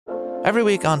Every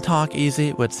week on Talk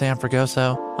Easy with Sam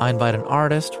Fragoso, I invite an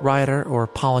artist, writer, or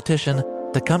politician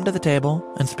to come to the table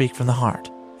and speak from the heart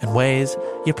in ways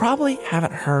you probably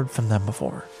haven't heard from them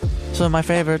before. Some of my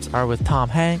favorites are with Tom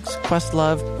Hanks,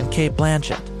 Questlove, and Cate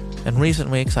Blanchett. In recent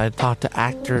weeks, I talked to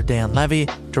actor Dan Levy,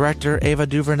 director Ava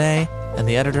DuVernay, and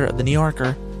the editor of The New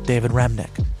Yorker, David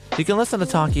Remnick. You can listen to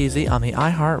Talk Easy on the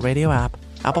iHeartRadio app,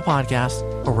 Apple Podcasts,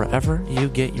 or wherever you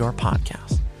get your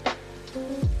podcasts.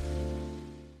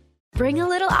 Bring a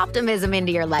little optimism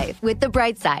into your life with The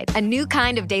Bright Side, a new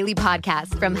kind of daily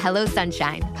podcast from Hello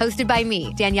Sunshine, hosted by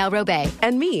me, Danielle Robay.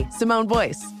 And me, Simone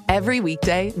Boyce. Every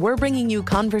weekday, we're bringing you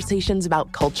conversations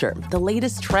about culture, the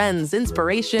latest trends,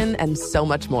 inspiration, and so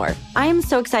much more. I am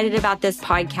so excited about this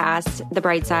podcast, The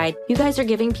Bright Side. You guys are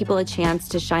giving people a chance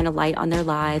to shine a light on their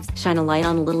lives, shine a light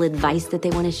on a little advice that they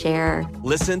want to share.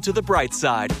 Listen to The Bright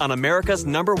Side on America's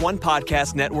 #1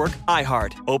 podcast network,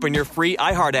 iHeart. Open your free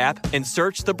iHeart app and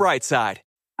search The Bright Side.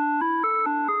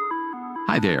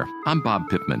 Hi there, I'm Bob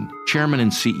Pittman, Chairman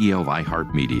and CEO of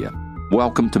iHeartMedia.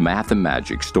 Welcome to Math and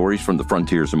Magic, Stories from the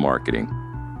Frontiers of Marketing.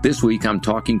 This week, I'm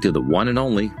talking to the one and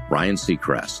only Ryan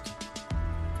Seacrest.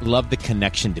 Love the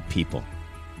connection to people.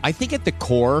 I think at the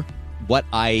core, what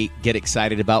I get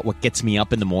excited about, what gets me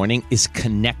up in the morning, is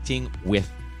connecting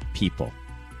with people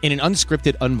in an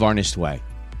unscripted, unvarnished way.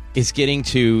 Is getting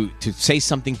to say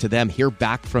something to them, hear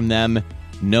back from them,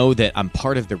 know that I'm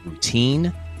part of the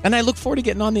routine, and I look forward to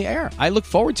getting on the air. I look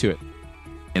forward to it.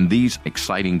 In these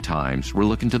exciting times, we're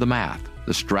looking to the math,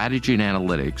 the strategy and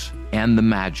analytics, and the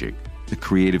magic, the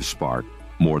creative spark,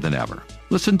 more than ever.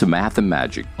 Listen to Math and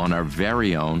Magic on our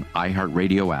very own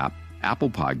iHeartRadio app, Apple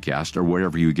Podcast, or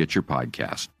wherever you get your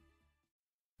podcast.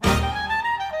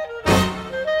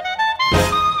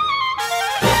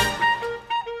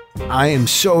 I am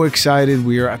so excited.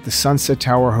 We are at the Sunset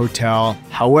Tower Hotel.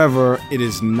 However, it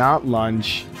is not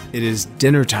lunch. It is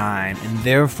dinner time, and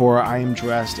therefore I am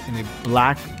dressed in a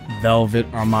black velvet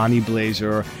Armani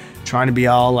blazer, trying to be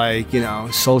all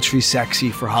sultry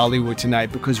sexy for Hollywood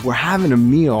tonight, because we're having a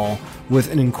meal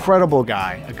with an incredible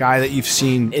guy, a guy that you've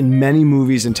seen in many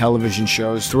movies and television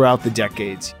shows throughout the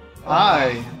decades.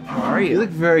 Hi. How are you? You look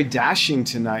very dashing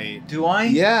tonight. Do I?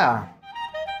 Yeah.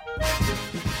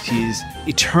 He's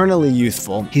eternally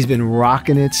youthful. He's been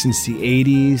rocking it since the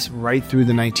 80s, right through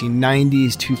the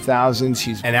 1990s, 2000s.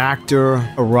 He's an actor,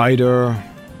 a writer,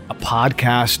 a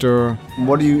podcaster.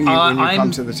 What do you eat when you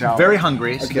come to the tower? Very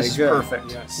hungry, so okay, this is good.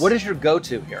 perfect. Yes. What is your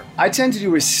go-to here? I tend to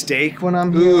do a steak when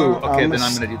I'm here. Ooh, okay, then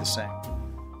I'm going to do the same.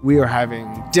 We are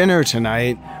having dinner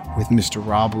tonight with Mr.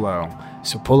 Rob Lowe.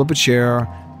 So pull up a chair,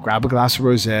 grab a glass of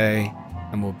rosé,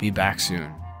 and we'll be back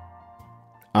soon.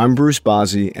 I'm Bruce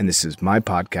Bozzi, and this is my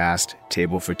podcast,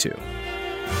 Table for Two.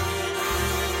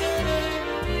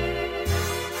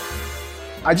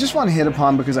 I just want to hit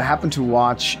upon, because I happened to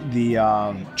watch the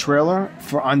trailer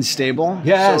for Unstable.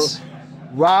 Yes. So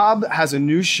Rob has a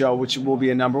new show, which will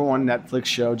be a #1 Netflix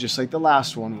show, just like the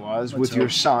last one was, with your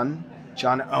son,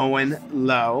 John Owen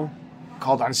Lowe,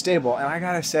 called Unstable. And I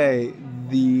gotta say,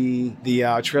 the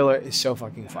trailer is so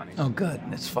fucking funny. Oh, good.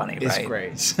 It's funny, It's right?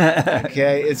 great.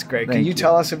 Okay, it's great. Can you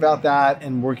tell us about that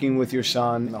and working with your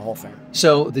son and the whole thing?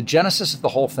 So the genesis of the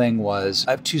whole thing was,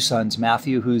 I have two sons,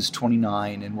 Matthew, who's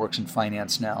 29 and works in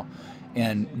finance now,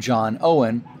 and John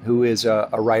Owen, who is a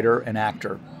writer and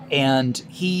actor. And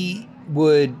he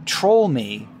would troll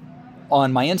me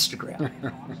on my Instagram,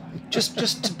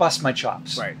 just to bust my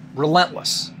chops. Right.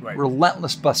 Relentless. Right.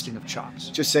 Relentless busting of chops.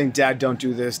 Just saying, Dad, don't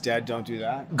do this. Dad, don't do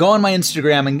that. Go on my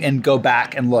Instagram and go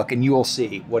back and look, and you will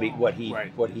see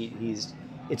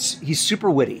he's super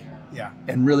witty. Yeah.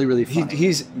 And really, really funny.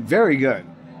 He's very good.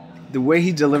 The way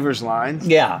he delivers lines.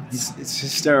 Yeah. It's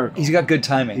hysterical. He's got good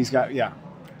timing. Yeah.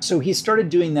 So he started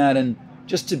doing that, and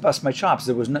just to bust my chops.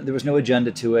 There was no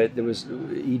agenda to it.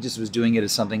 He just was doing it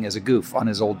as a goof on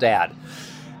his old dad.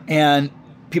 And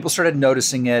people started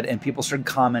noticing it, and people started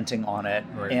commenting on it.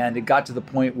 Right. And it got to the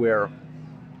point where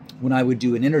when I would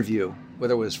do an interview,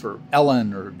 whether it was for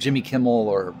Ellen or Jimmy Kimmel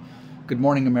or Good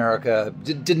Morning America,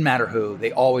 didn't matter who,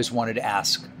 they always wanted to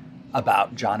ask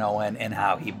about John Owen and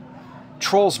how he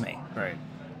trolls me. Right.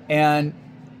 And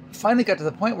finally got to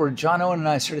the point where John Owen and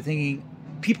I started thinking,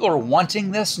 people are wanting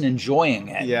this and enjoying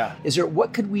it. Yeah.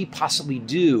 What could we possibly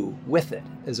do with it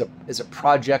as a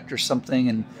project or something?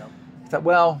 And I thought,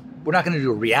 well, we're not going to do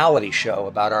a reality show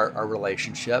about our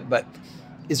relationship, but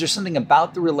is there something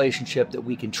about the relationship that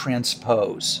we can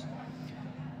transpose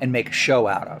and make a show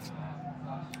out of?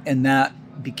 And that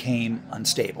became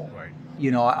Unstable. Right. You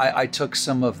know, I took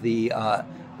some of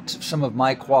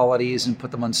my qualities and put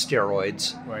them on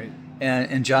steroids. Right.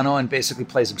 And John Owen basically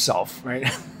plays himself. Right.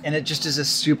 And it just is a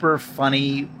super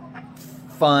funny,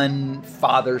 fun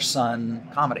father-son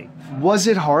comedy. Was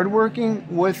it hard working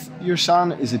with your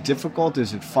son? Is it difficult?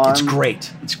 Is it fun? It's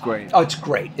great. It's great. Oh, it's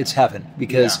great. It's heaven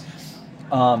because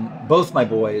both my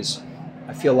boys,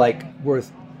 I feel like we're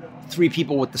three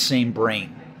people with the same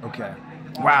brain. Okay.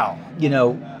 Wow. You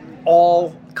know,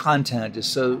 all content is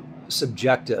so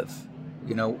subjective,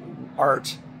 you know,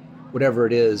 art, whatever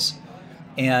it is.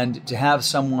 And to have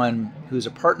someone who's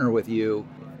a partner with you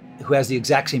who has the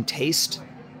exact same taste,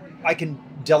 I can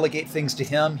delegate things to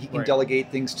him. He can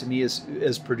delegate things to me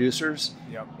as producers.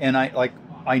 Yep. And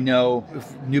I know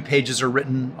if new pages are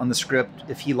written on the script,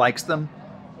 if he likes them,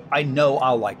 I know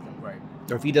I'll like them. Right.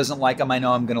 Or if he doesn't like them, I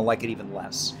know I'm going to like it even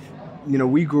less. You know,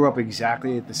 we grew up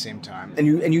exactly at the same time.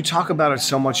 And you talk about it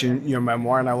so much in your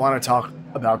memoir, and I want to talk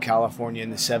about California in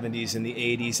the 70s and the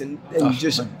 80s and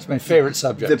it's my favorite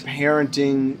subject. The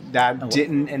parenting that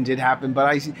didn't and did happen.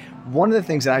 But one of the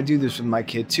things that I do this with my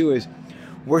kid too is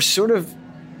we're sort of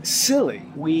silly.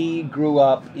 We grew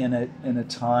up in a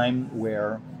time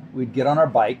where we'd get on our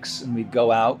bikes and we'd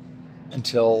go out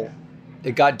until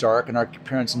it got dark, and our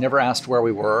parents never asked where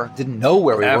we were, didn't know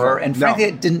where we were, and frankly,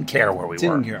 it didn't care where we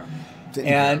didn't were. Care.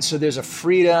 And so there's a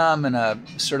freedom and a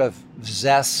sort of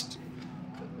zest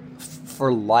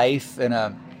for life, and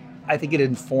I think it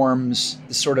informs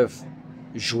the sort of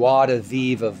joie de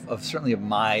vivre of certainly of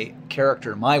my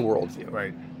character, my worldview.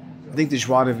 Right. I think the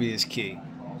joie de vivre is key.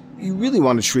 You really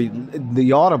want to treat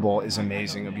the Audible is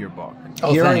amazing of your book.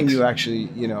 Oh, Hearing thanks. you actually,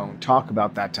 talk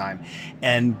about that time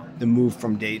and the move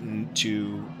from Dayton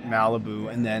to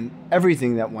Malibu, and then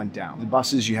everything that went down, the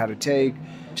buses you had to take,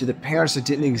 to the parents that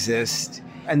didn't exist,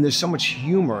 and there's so much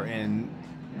humor in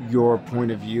your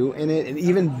point of view in it, and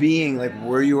even being like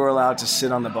where you were allowed to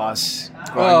sit on the bus.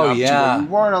 Oh yeah, you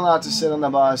weren't allowed to sit on the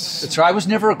bus. That's right. I was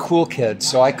never a cool kid,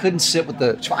 so I couldn't sit with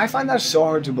the. I find that so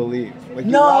hard to believe. Like,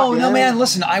 no, man.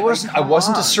 Listen, I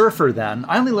wasn't a surfer then.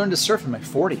 I only learned to surf in my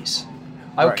 40s.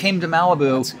 I came to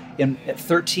Malibu at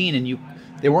 13, and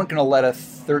they weren't going to let a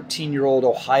 13-year-old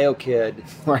Ohio kid.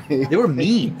 Right. They were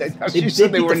mean. They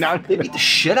beat the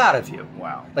shit out of you.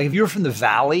 Wow. Like if you were from the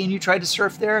valley and you tried to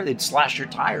surf there, they'd slash your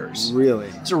tires. Really?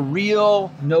 It's a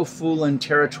real no fooling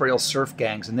territorial surf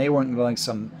gangs, and they weren't letting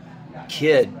some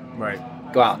kid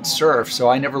go out and surf. So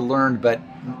I never learned. But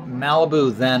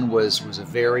Malibu then was a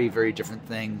very, very different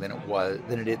thing than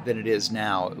it is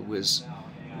now. It was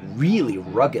really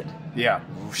rugged. Yeah.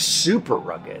 Super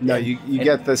rugged. No, you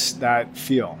get that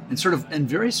feel. And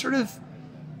very sort of,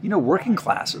 working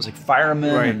class. It was like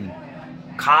firemen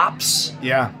and cops.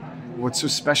 Yeah. What's so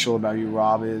special about you,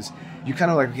 Rob, is you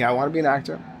kind of like, I want to be an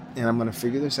actor, and I'm going to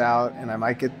figure this out, and I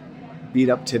might get beat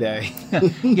up today.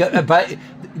 Yeah, but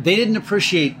they didn't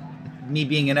appreciate me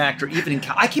being an actor. Even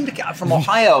I came from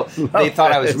Ohio. They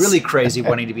thought I was really crazy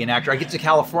wanting to be an actor. I get to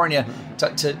California,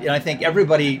 and I think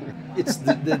everybody. It's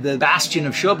the bastion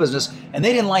of show business, and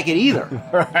they didn't like it either.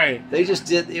 Right. They just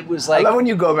did. It was like. I love when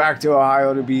you go back to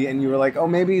Ohio and you were like, oh,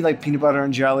 maybe like Peanut Butter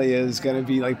and Jelly is going to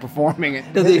be like performing it.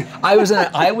 No, I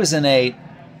was in a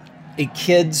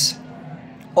kids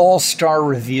all-star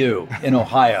review in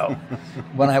Ohio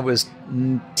when I was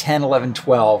 10, 11,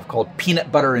 12 called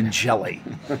Peanut Butter and Jelly.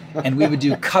 And we would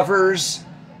do covers.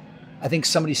 I think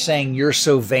somebody sang You're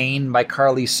So Vain by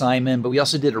Carly Simon, but we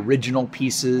also did original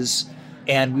pieces.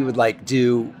 And we would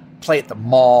play at the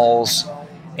malls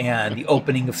and the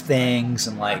opening of things.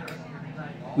 And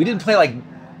we didn't play like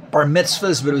bar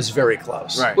mitzvahs, but it was very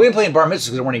close. Right. We didn't play in bar mitzvahs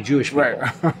because there weren't any Jewish people.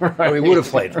 Right. Or we would have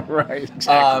played them. Right,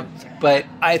 exactly. But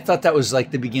I thought that was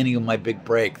like the beginning of my big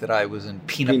break, that I was in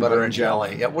Peanut Butter and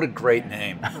Jelly. Yeah, what a great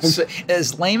name. So,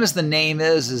 as lame as the name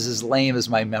is as lame as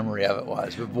my memory of it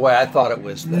was. But boy, I thought it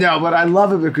was. No, but I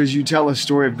love it because you tell a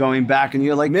story of going back, and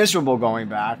you're like miserable going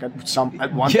back at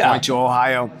one point to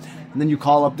Ohio. And then you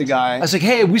call up the guy. I was like,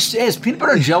 hey, is Peanut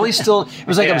Butter and Jelly still? It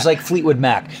was like it was like Fleetwood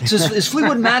Mac. So is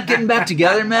Fleetwood Mac getting back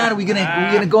together, man? Are we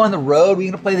gonna go on the road? Are we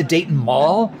gonna play the Dayton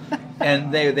Mall?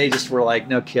 And they just were like,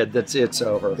 no, kid, it's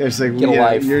over. It's like, get a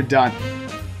life. You're done.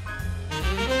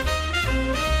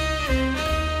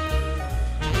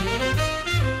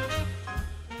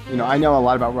 I know a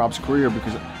lot about Rob's career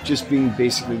because just being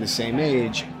basically the same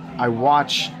age, I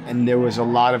watched, and there was a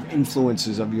lot of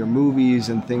influences of your movies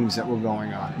and things that were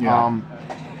going on. Yeah.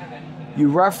 You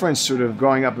referenced sort of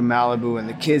growing up in Malibu and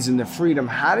the kids and the freedom.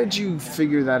 How did you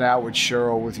figure that out with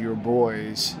Cheryl, with your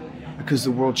boys? Because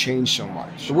the world changed so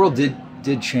much. The world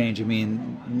did change. I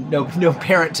mean, no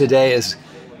parent today is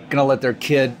going to let their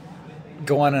kid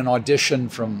go on an audition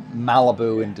from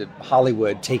Malibu into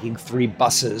Hollywood, taking 3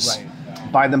 buses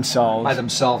by themselves. By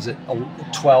themselves at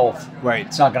 12. Right.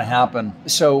 It's not going to happen.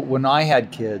 So when I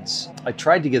had kids, I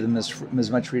tried to give them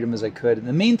as much freedom as I could. And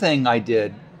the main thing I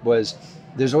did was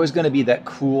there's always going to be that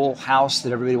cool house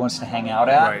that everybody wants to hang out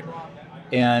at. Right.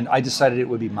 And I decided it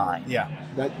would be mine. Yeah.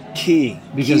 That key.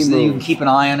 Because then you can keep an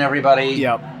eye on everybody.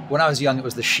 Yep. When I was young, it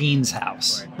was the Sheen's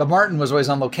house. Right. But Martin was always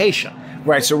on location.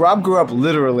 Right. So Rob grew up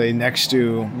literally next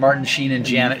to Martin Sheen and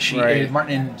Janet Sheen. Right.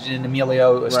 Martin and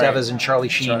Emilio Estevez and Charlie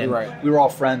Sheen. And we were all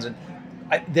friends. And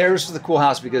theirs was the cool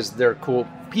house because they're cool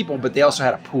people, but they also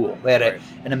had a pool. They had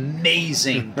an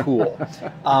amazing pool.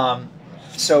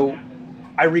 So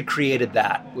I recreated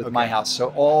that with my house. So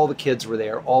all the kids were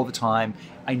there all the time.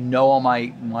 I know all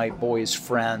my boys'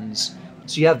 friends.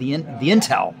 So you have the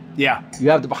intel. Yeah. You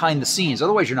have the behind the scenes.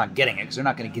 Otherwise, you're not getting it because they're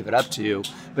not going to give it up to you.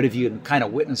 But if you can kind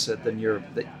of witness it, then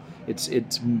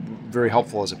it's very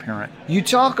helpful as a parent. You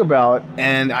talk about,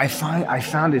 and I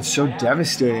found it so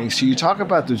devastating. So you talk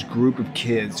about this group of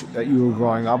kids that you were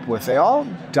growing up with. They all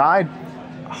died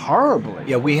horribly.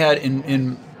 Yeah, we had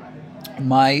in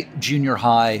my junior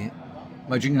high.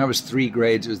 My junior high was 3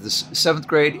 grades. It was the 7th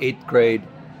grade, 8th grade,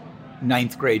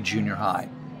 9th grade junior high.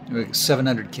 There were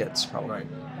 700 kids, probably. Right.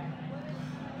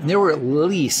 And there were at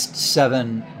least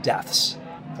 7 deaths.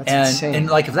 That's insane. And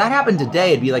like if that happened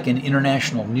today, it'd be like an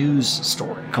international news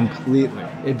story. Completely.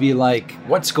 It'd be like,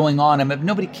 what's going on? I mean,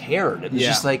 nobody cared. It was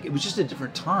just like, it was just a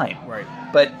different time. Right.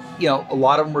 But, a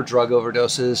lot of them were drug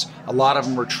overdoses. A lot of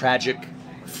them were tragic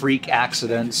freak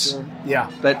accidents.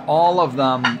 Yeah. But all of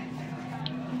them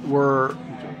were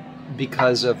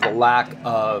because of the lack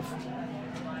of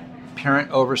parent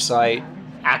oversight,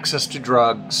 access to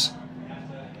drugs,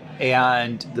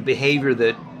 and the behavior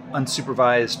that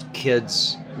unsupervised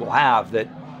kids will have that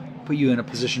put you in a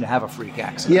position to have a freak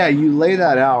accident. Yeah, you lay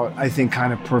that out, I think,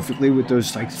 kind of perfectly with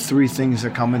those 3 things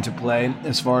that come into play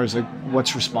as far as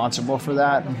what's responsible for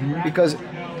that. Mm-hmm. Because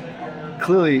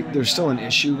clearly there's still an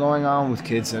issue going on with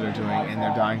kids that are and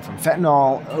they're dying from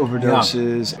fentanyl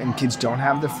overdoses, and kids don't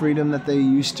have the freedom that they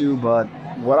used to. But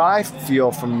what I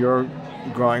feel from your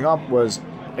growing up was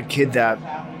a kid that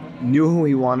knew who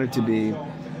he wanted to be,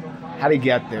 how to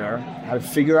get there, how to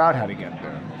figure out how to get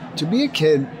there. To be a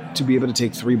kid, to be able to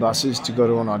take 3 buses to go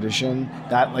to an audition,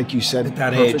 that, like you said,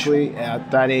 perfectly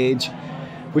at that age,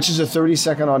 which is a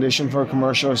 30-second audition for a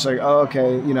commercial. It's like, oh,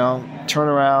 okay, turn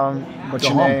around, what's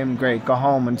your name? Great, go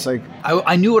home. And it's like...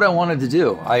 I knew what I wanted to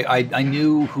do. I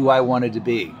knew who I wanted to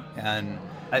be. And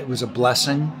it was a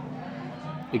blessing.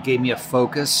 It gave me a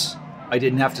focus. I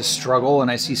didn't have to struggle. And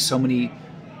I see so many,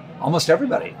 almost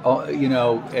everybody,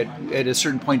 at a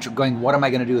certain point you're going, what am I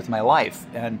going to do with my life?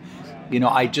 And,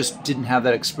 I just didn't have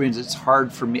that experience. It's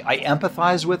hard for me. I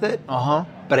empathize with it,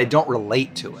 but I don't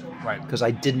relate to it. Right. Because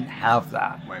I didn't have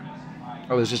that. Right.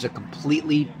 I was just a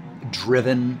completely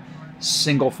driven,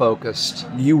 single-focused.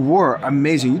 You were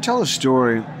amazing. You tell a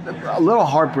story. A little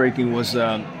heartbreaking was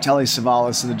Telly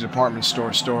Savalas in the department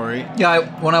store story. Yeah,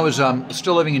 when I was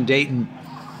still living in Dayton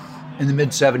in the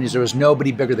mid-'70s, there was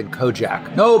nobody bigger than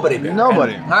Kojak. Nobody bigger.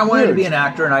 Nobody. And I wanted to be an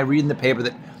actor, and I read in the paper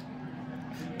that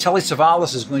Telly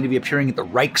Savalas is going to be appearing at the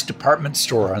Reich's department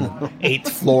store on the 8th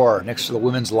floor next to the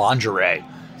women's lingerie.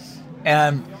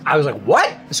 And I was like,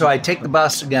 what? So I take the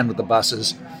bus again with the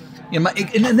buses. And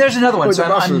there's another one. So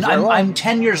I'm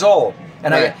 10 years old.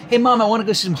 And I go, hey, Mom, I want to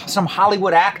go see some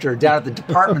Hollywood actor down at the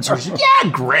department store. She said, yeah,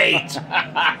 great.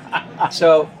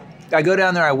 So I go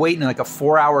down there. I wait in like a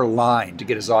 4-hour line to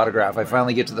get his autograph. I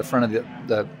finally get to the front of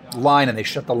the line, and they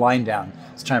shut the line down.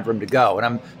 It's time for him to go. And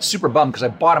I'm super bummed because I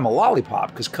bought him a lollipop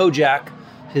because Kojak,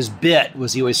 his bit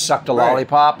was he always sucked a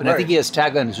lollipop. And I think he has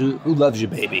tagline, who loves you,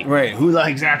 baby? Right. Who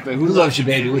loves you,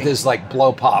 baby? With his like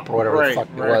blow pop or whatever the fuck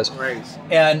it was. Right.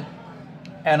 And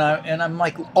I'm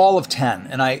like all of 10.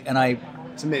 And I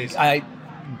it's amazing. I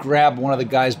grab one of the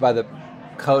guys by the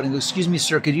coat and go, excuse me,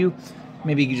 sir, could you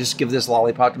just give this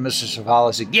lollipop to Mr.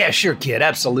 Savalas? He said, yeah, sure, kid,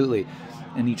 absolutely.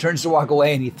 And he turns to walk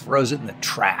away and he throws it in the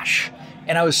trash.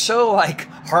 And I was so like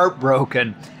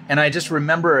heartbroken. And I just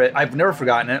remember it. I've never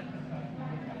forgotten it.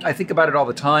 I think about it all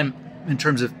the time in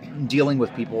terms of dealing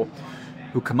with people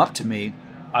who come up to me.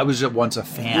 I was at once a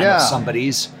fan of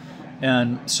somebody's.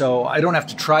 And so I don't have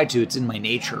to try to. It's in my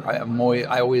nature.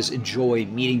 I always enjoy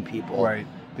meeting people. Right.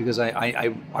 Because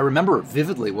I remember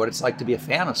vividly what it's like to be a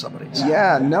fan of somebody's.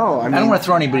 Yeah, no. I don't want to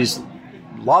throw anybody's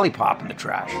lollipop in the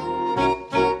trash.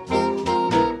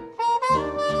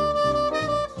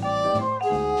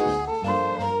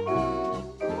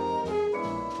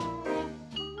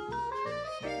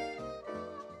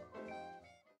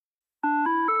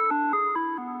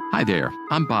 Hi there,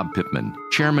 I'm Bob Pittman,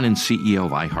 Chairman and CEO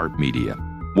of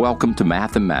iHeartMedia. Welcome to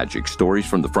Math and Magic, Stories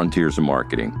from the Frontiers of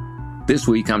Marketing. This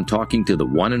week, I'm talking to the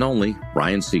one and only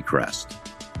Ryan Seacrest.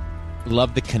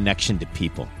 Love the connection to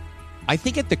people. I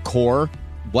think at the core,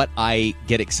 what I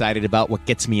get excited about, what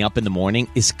gets me up in the morning,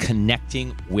 is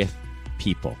connecting with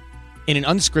people in an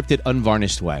unscripted,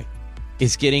 unvarnished way.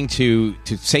 Is getting to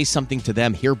say something to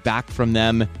them, hear back from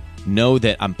them, know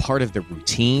that I'm part of the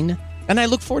routine, and I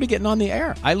look forward to getting on the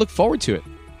air. I look forward to it.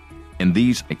 In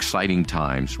these exciting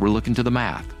times, we're looking to the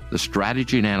math, the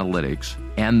strategy and analytics,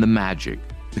 and the magic,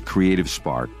 the creative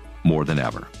spark, more than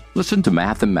ever. Listen to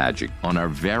Math and Magic on our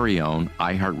very own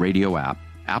iHeartRadio app,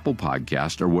 Apple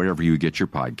Podcast, or wherever you get your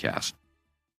podcast.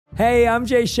 Hey, I'm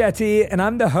Jay Shetty, and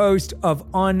I'm the host of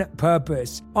On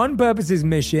Purpose. On Purpose's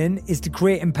mission is to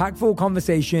create impactful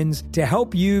conversations to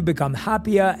help you become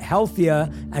happier,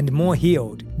 healthier, and more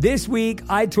healed. This week,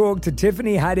 I talked to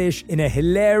Tiffany Haddish in a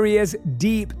hilarious,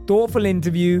 deep, thoughtful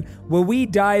interview where we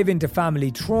dive into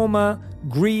family trauma,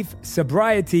 grief,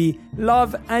 sobriety,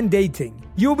 love, and dating.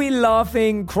 You'll be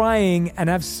laughing, crying, and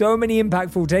have so many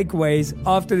impactful takeaways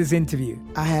after this interview.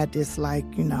 I had this,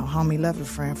 homie lover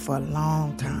friend for a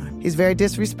long time. He's very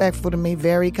disrespectful to me,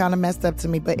 very kind of messed up to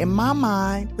me. But in my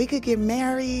mind, we could get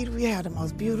married. We had the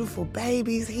most beautiful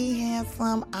babies. He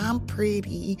handsome. I'm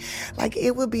pretty.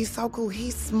 It would be so cool.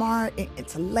 He's smart and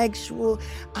intellectual.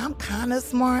 I'm kind of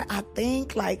smart, I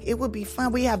think. It would be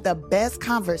fun. We have the best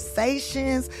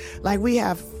conversations. We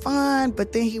have fun,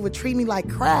 but then he would treat me like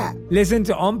crap. Listen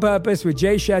to On Purpose with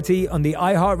Jay Shetty on the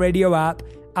iHeartRadio app,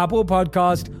 Apple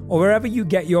Podcast, or wherever you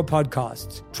get your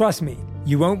podcasts. Trust me,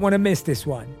 you won't want to miss this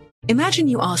one. Imagine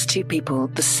you ask two people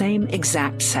the same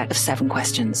exact set of 7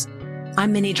 questions.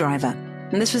 I'm Minnie Driver,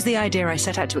 and this was the idea I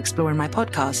set out to explore in my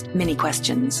podcast, Mini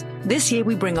Questions. This year,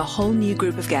 we bring a whole new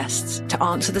group of guests to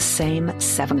answer the same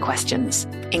 7 questions,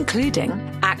 including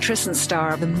actress and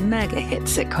star of the mega hit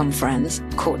sitcom Friends,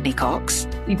 Courtney Cox.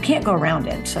 You can't go around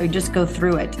it, so you just go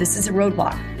through it. This is a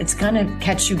roadblock. It's going to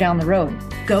catch you down the road.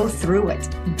 Go through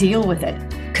it. Deal with it.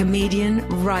 Comedian,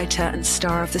 writer, and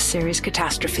star of the series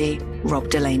Catastrophe, Rob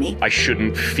Delaney. I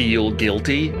shouldn't feel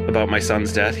guilty about my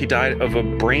son's death. He died of a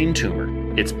brain tumor.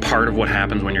 It's part of what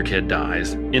happens when your kid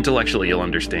dies. Intellectually, you'll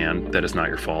understand that it's not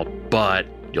your fault, but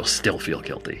you'll still feel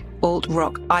guilty.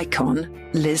 Alt-rock icon,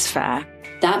 Liz Phair.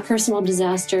 That personal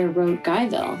disaster wrote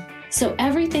Guyville. So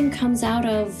everything comes out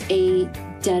of a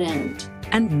dead end.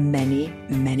 And many,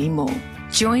 many more.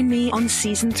 Join me on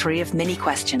Season 3 of Mini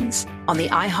Questions on the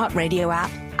iHeartRadio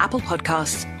app, Apple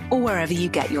Podcasts, or wherever you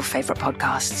get your favorite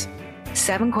podcasts.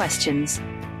 7 questions,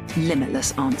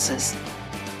 limitless answers.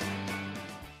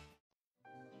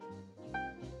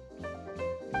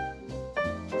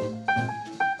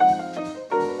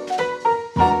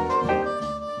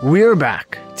 We're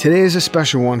back. Today is a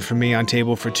special one for me on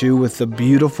Table for Two with the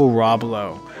beautiful Rob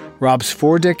Lowe. Rob's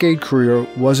 4-decade career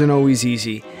wasn't always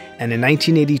easy, and in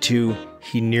 1982,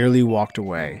 he nearly walked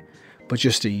away. But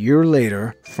just a year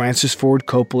later, Francis Ford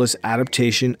Coppola's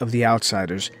adaptation of The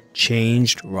Outsiders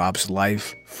changed Rob's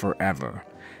life forever.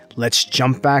 Let's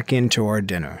jump back into our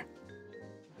dinner.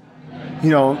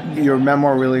 Your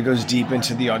memoir really goes deep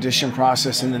into the audition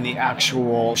process and then the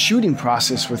actual shooting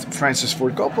process with Francis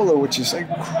Ford Coppola, which is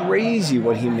crazy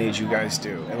what he made you guys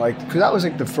do. Because that was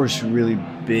the first really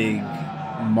big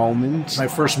moment. My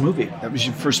first movie. That was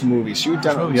your first movie. So you'd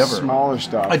done smaller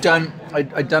stuff. I'd done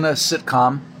a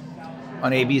sitcom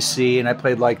on ABC, and I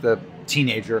played the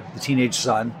teenage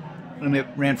son. And it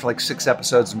ran for 6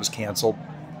 episodes and was canceled.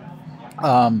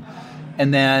 And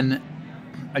then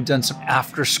I'd done some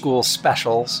after-school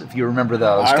specials, if you remember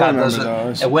those. I remember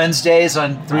those. At Wednesdays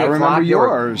on 3 o'clock. I remember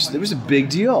yours. It was a big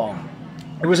deal.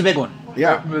 It was a big one.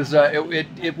 Yeah.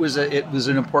 It was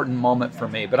an important moment for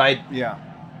me. But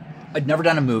I'd never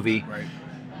done a movie. Right.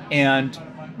 And,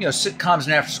 sitcoms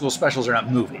and after-school specials are not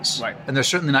movies. Right. And they're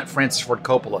certainly not Francis Ford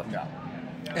Coppola. Yeah.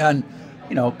 And,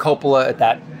 Coppola at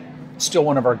that, still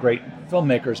one of our great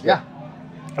filmmakers. Yeah.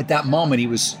 At that moment, he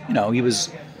was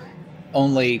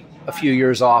only a few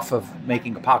years off of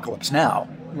making Apocalypse Now.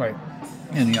 Right.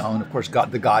 And, and of course,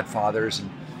 The Godfathers.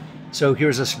 And so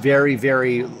here's this very,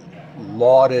 very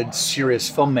lauded, serious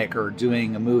filmmaker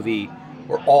doing a movie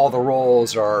where all the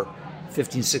roles are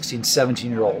 15, 16,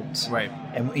 17-year-olds. Right.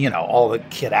 And, all the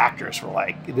kid actors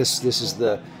were this is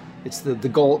the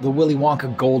Willy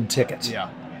Wonka gold ticket.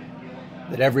 Yeah.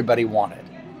 That everybody wanted.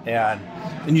 And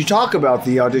you talk about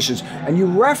the auditions, and you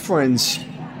reference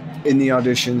in the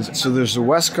auditions, so there's the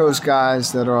West Coast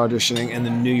guys that are auditioning and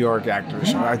the New York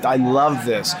actors. I love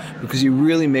this because he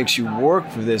really makes you work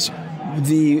for this.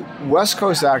 The West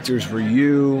Coast actors were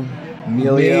you,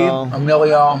 Emilio.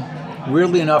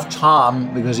 Weirdly enough,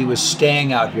 Tom, because he was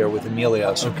staying out here with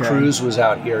Emilio. So okay. Cruz was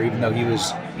out here, even though he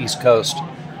was East Coast.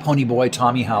 Ponyboy,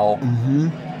 Tommy Howell. Mm-hmm.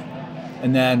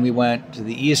 And then we went to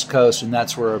the East Coast, and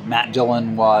that's where Matt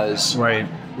Dillon was. Right.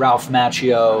 Ralph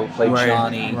Macchio played Right,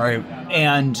 Johnny. right.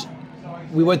 And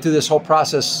we went through this whole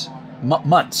process,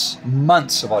 months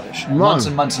of audition. Months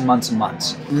and months and months and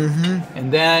months. Mm-hmm.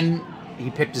 And then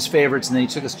he picked his favorites, and then he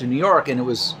took us to New York, and it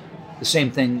was the same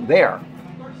thing there.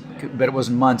 But it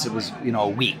wasn't months, it was, a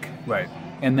week. Right.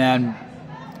 And then,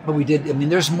 but we did,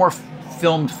 there's more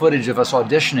filmed footage of us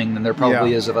auditioning than there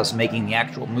probably is of us making the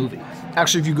actual movie.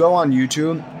 Actually, if you go on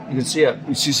YouTube, you can see it.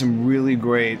 You see some really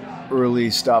great early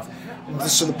stuff.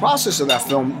 So the process of that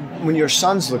film, when your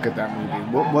sons look at that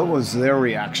movie, what was their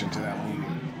reaction to that movie?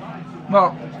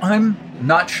 Well, I'm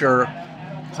not sure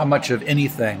how much of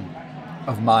anything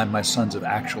of mine my sons have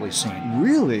actually seen.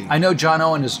 Really? I know John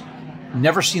Owen has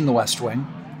never seen The West Wing.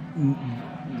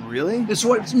 Really?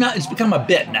 It's become a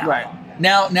bit now. Right.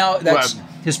 Now that's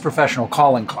his professional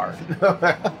calling card.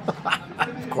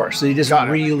 Of course. So he doesn't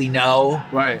really know.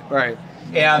 Right.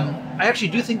 And I actually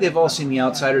do think they've all seen The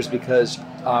Outsiders because,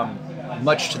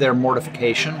 much to their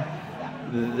mortification,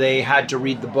 they had to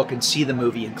read the book and see the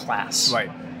movie in class.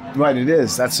 Right, it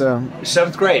is. That's a...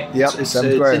 7th grade. Yep, It's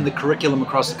 7th grade. in the curriculum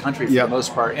across the country for the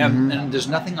most part. And there's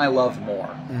nothing I love more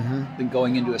than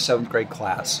going into a 7th grade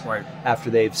class after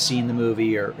they've seen the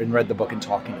movie and read the book and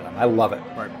talking to them. I love it.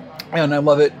 Right. And I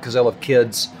love it because I love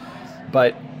kids.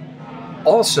 But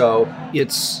also,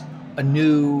 it's a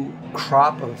new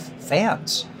crop of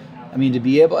fans. To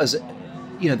be able,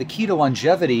 the key to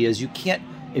longevity is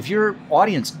if your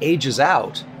audience ages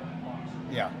out,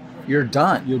 you're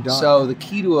done. So the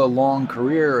key to a long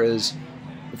career is,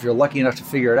 if you're lucky enough to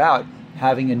figure it out,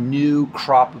 having a new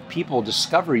crop of people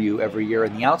discover you every year,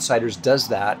 and The Outsiders does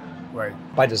that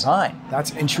by design.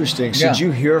 That's interesting. So did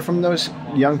you hear from those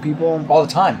young people? All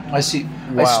the time. I see.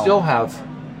 Wow. I still have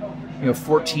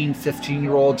 14,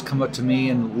 15-year-olds come up to me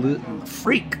and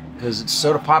freak because it's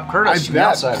Soda Pop Curtis from The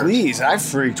Outsiders. Please, I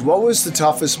freaked. What was the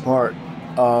toughest part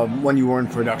when you were in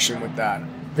production with that?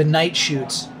 The night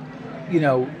shoots.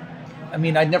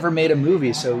 I'd never made a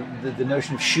movie, so the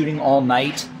notion of shooting all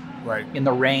night in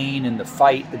the rain and the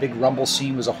fight, the big rumble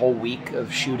scene was a whole week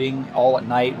of shooting all at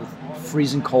night with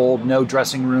freezing cold, no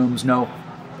dressing rooms,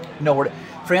 nowhere.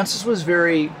 Francis was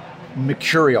very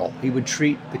mercurial. He would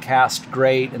treat the cast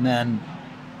great and then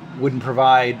wouldn't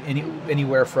provide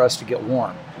anywhere for us to get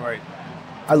warm. Right.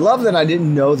 I love that I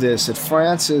didn't know this, that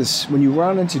Francis, when you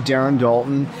run into Darren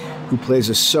Dalton, who plays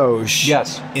a Soch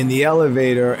in the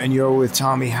elevator, and you're with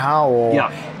Tommy Howell,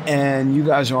 and you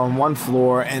guys are on one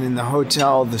floor, and in the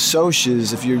hotel, the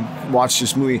Soches, if you watch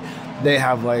this movie, they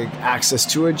have access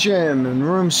to a gym and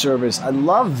room service. I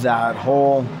love that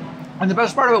whole... And the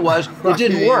best part of it was, it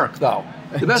didn't work, though.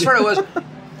 The best part of it was,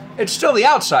 it's still The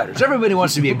Outsiders. Everybody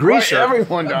wants to be a greaser.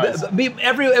 Everyone does.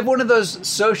 Every one of those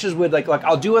Soches would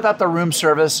I'll do without the room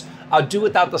service. I'll do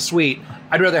without the suite.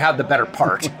 I'd rather have the better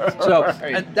part. So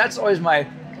and that's always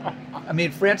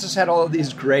Francis had all of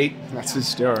these great that's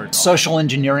hysterical social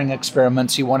engineering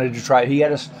experiments he wanted to try. He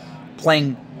had us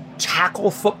playing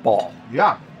tackle football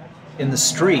in the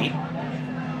street.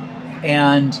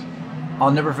 And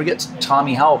I'll never forget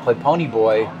Tommy Howell played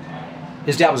Ponyboy.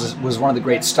 His dad was one of the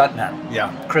great stuntmen.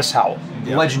 Yeah. Chris Howell,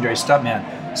 the legendary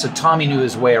stuntman. So Tommy knew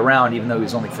his way around even though he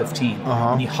was only 15.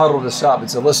 And he huddled us up and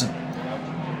said, listen,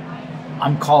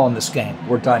 I'm calling this game.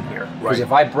 We're done here. Because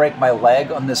if I break my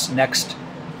leg on this next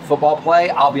football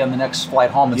play, I'll be on the next flight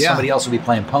home and somebody else will be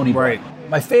playing Ponyboy.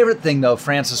 My favorite thing, though,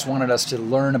 Francis wanted us to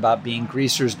learn about being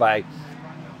greasers by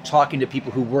talking to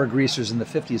people who were greasers in the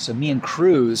 50s. So me and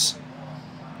Cruz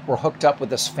were hooked up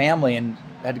with this family and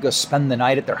had to go spend the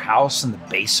night at their house in the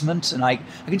basement. And I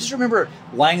can just remember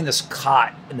lying in this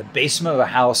cot in the basement of a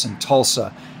house in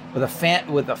Tulsa with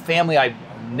a family I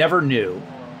never knew,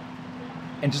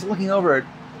 and just looking over at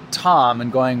Tom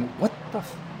and going, what the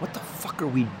fuck are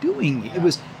we doing? It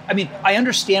was, I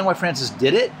understand why Francis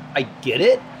did it. I get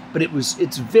it. But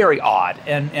it's very odd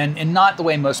and not the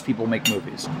way most people make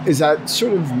movies. Is that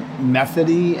sort of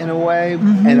methody in a way,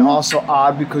 and also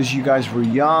odd because you guys were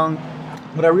young?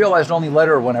 But I realized only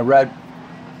later when I read,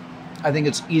 I think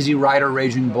it's Easy Rider,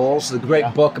 Raging Bulls, the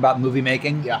great book about movie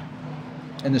making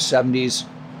in the 70s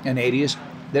and 80s,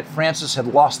 that Francis had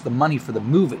lost the money for the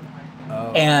movie.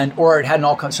 Or it hadn't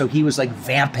all come, so he was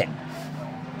vamping.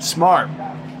 Smart.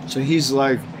 So he's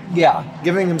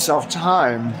giving himself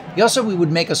time. He also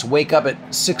would make us wake up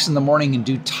at 6 a.m. and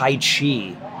do Tai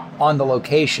Chi on the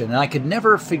location. And I could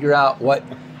never figure out what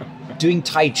doing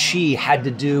Tai Chi had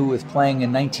to do with playing a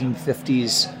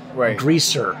 1950s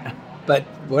greaser. But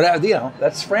whatever,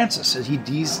 that's Francis.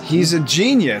 He's a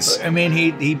genius.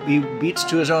 He beats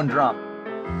to his own drum.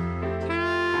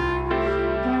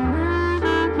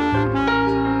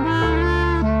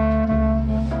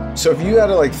 So if you had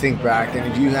to like think back, and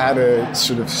if you had to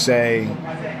sort of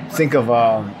think of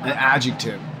an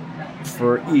adjective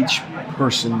for each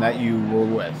person that you were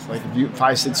with, like if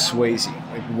I said Swayze,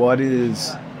 like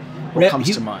what comes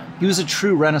to mind? He was a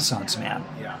true Renaissance man.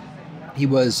 Yeah. He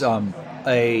was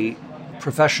a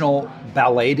professional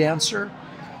ballet dancer.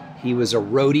 He was a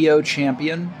rodeo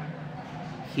champion.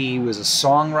 He was a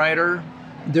songwriter.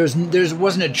 There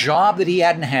wasn't a job that he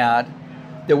hadn't had.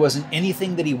 There wasn't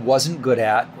anything that he wasn't good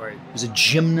at. Right. He was a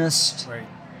gymnast. Right.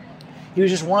 He was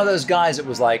just one of those guys that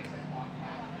was like,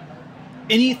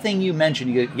 anything you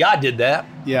mentioned, you go, yeah, I did that.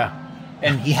 Yeah.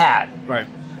 And he had. Right.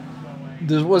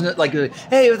 There wasn't like,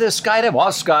 hey, this skydive. Well, I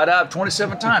skydived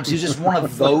 27 times. He was just one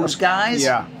of those guys.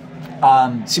 Yeah.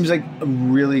 Seems like a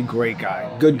really great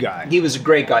guy. Good guy. He was a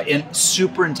great guy and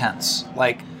super intense.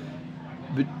 Like,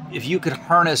 but if you could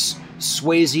harness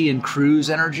Swayze and Cruise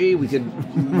energy, we could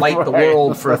light the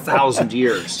world for 1,000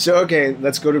 years. So, okay,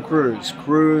 let's go to Cruise.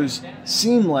 Cruise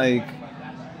seemed like...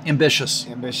 Ambitious.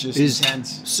 He's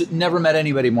intense. Never met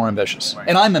anybody more ambitious. Right.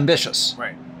 And I'm ambitious.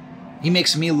 Right. He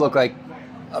makes me look like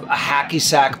a hacky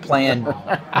sack playing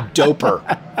doper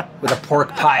with a pork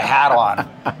pie hat on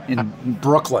in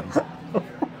Brooklyn.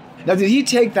 Now, did he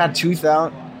take that tooth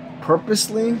out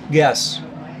purposely? Yes.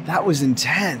 That was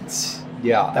intense.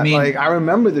 Yeah, I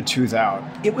remember the tooth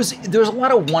out. There was a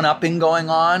lot of one-upping going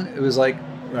on. It was like...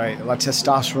 Right, a lot of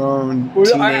testosterone,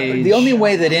 teenage. The only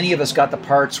way that any of us got the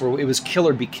parts were it was kill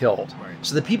or be killed. Right.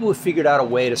 So the people who figured out a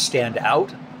way to stand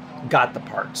out got the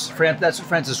parts. That's what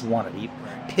Francis wanted. He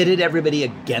pitted everybody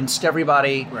against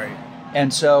everybody. Right.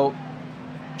 And so,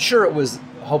 sure, it was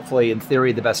hopefully, in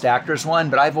theory, the best actors won,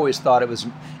 but I've always thought it was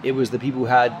the people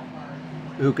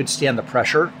who could stand the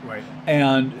pressure, right,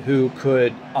 and who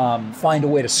could find a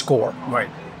way to score, right.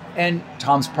 And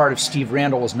Tom's part of Steve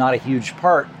Randall was not a huge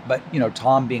part, but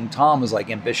Tom being Tom was like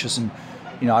ambitious, and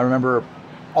I remember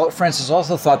Francis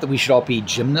also thought that we should all be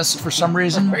gymnasts for some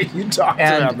reason. Right, you talked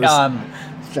about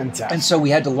this. Fantastic. And so we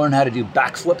had to learn how to do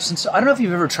backflips and so I don't know if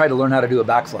you've ever tried to learn how to do a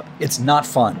backflip. It's not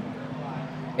fun,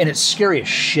 and it's scary as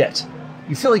shit.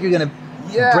 You feel like you're going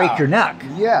to break your neck.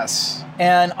 Yes.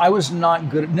 And I was not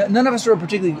good. None of us were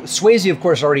particularly. Swayze, of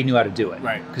course, already knew how to do it,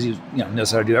 right? Because he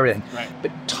knows how to do everything. Right.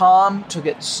 But Tom took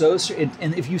it so serious.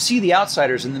 And if you see The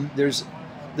Outsiders, and there's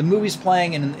the movie's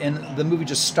playing, and the movie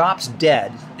just stops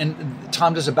dead, and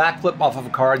Tom does a backflip off of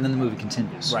a car, and then the movie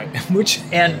continues. Right.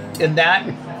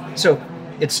 So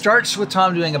it starts with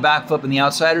Tom doing a backflip in The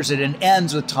Outsiders, and it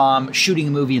ends with Tom shooting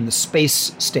a movie in the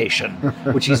space station,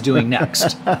 which he's doing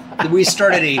next. We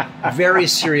started a very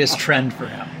serious trend for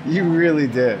him. You really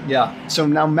did. Yeah. So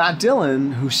now Matt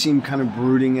Dillon, who seemed kind of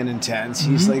brooding and intense,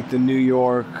 he's like the New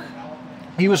York...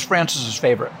 He was Francis's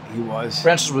favorite. He was?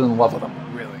 Francis was in love with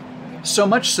him. Really? So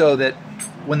much so that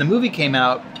when the movie came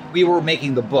out, we were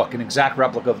making the book, an exact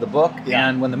replica of the book. Yeah.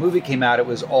 And when the movie came out, it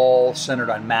was all centered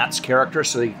on Matt's character.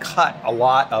 So he cut a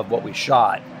lot of what we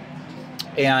shot.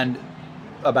 And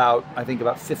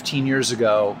about 15 years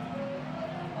ago,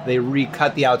 they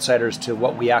recut The Outsiders to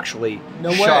what we actually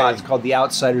shot. It's called The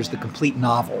Outsiders, the complete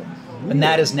novel. Really? And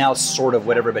that is now sort of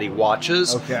what everybody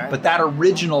watches. Okay. But that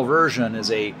original version is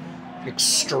a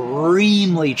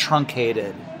extremely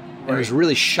truncated. And it was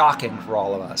really shocking for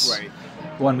all of us. Right.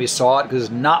 When we saw it, because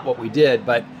it's not what we did,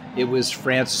 but it was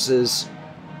Francis's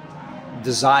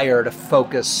desire to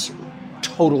focus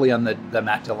totally on the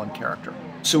Matt Dillon character.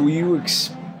 So were you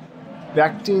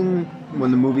expecting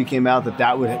when the movie came out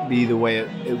that would be the way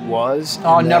it was?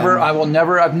 Never. I've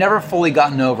never fully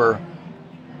gotten over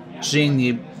seeing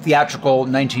the theatrical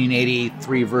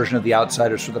 1983 version of The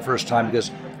Outsiders for the first time,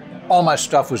 because all my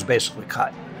stuff was basically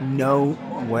cut. No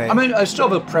way. I mean, I still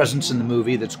have a presence in the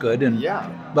movie that's good, and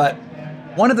but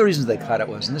one of the reasons they cut it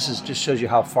was, and this just shows you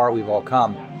how far we've all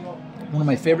come. One of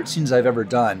my favorite scenes I've ever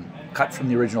done, cut from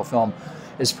the original film,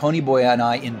 is Ponyboy and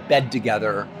I in bed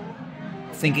together,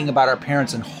 thinking about our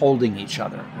parents and holding each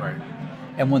other. Right.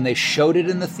 And when they showed it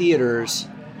in the theaters,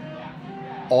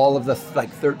 all of the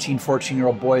 13,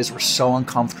 14-year-old boys were so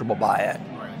uncomfortable by it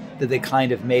that they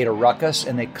kind of made a ruckus,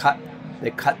 and they cut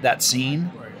that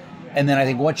scene. Right. And then I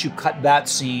think once you cut that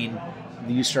scene,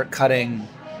 you start cutting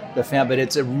the fan. But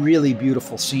it's a really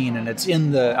beautiful scene, and it's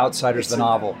in The Outsiders, the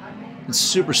novel. It's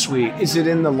super sweet. Is it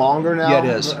in the longer now? Yeah, it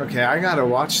is. Okay, I gotta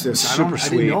watch this. Super I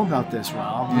sweet. didn't know about this,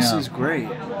 Rob. This is great.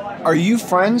 Are you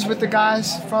friends with the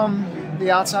guys from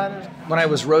The Outsiders? When I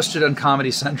was roasted on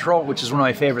Comedy Central, which is one of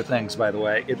my favorite things, by the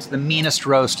way, it's the meanest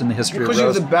roast in the history of roast. Because you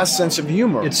have the best sense of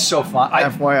humor. It's so fun.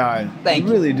 FYI. Thank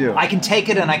you. really do. I can take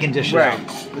it and I can dish it out.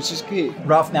 Which is key.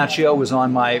 Ralph Macchio was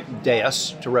on my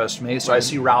dais to roast me, so I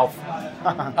see Ralph.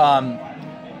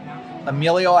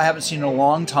 Emilio, I haven't seen in a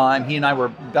long time. He and I were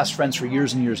best friends for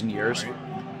years and years and years. Right.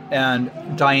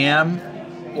 And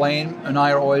Diane Lane and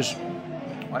I are always,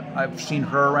 I've seen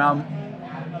her around.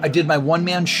 I did my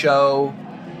one-man show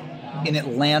in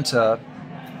Atlanta,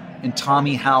 and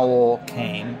Tommy Howell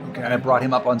came, and I brought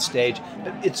him up on stage.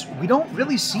 We don't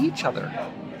really see each other.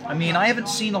 I mean, I haven't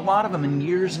seen a lot of them in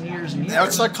years and years and years.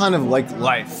 It's like kind of like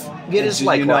life. It is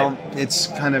like life. It's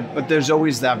kind of, but there's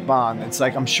always that bond. It's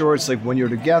like, I'm sure it's like when you're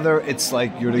together, it's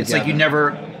like you're together. It's like you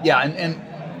never, and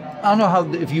I don't know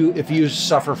how, if you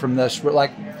suffer from this, but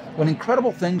like when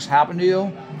incredible things happen to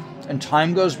you and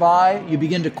time goes by, you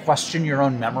begin to question your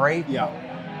own memory. Yeah.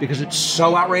 Because it's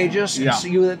so outrageous. Yeah.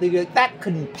 So that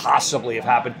couldn't possibly have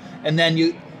happened. And then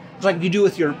it's like you do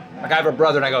with your, like I have a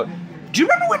brother and I go, do you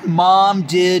remember what mom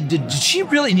did? Did she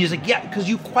really? And he's like, yeah, because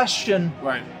you question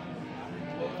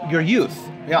your youth.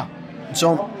 Yeah.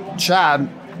 So Chad,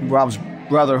 Rob's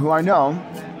brother, who I know,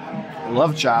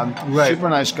 love Chad, super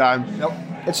nice guy. Yep.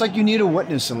 It's like you need a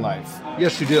witness in life.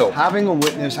 Yes, you do. Having a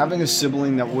witness, having a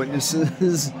sibling that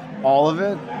witnesses all of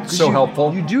it. So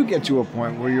helpful. You do get to a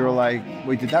point where you're like,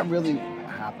 wait, did that really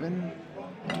happen?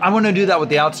 I want to do that with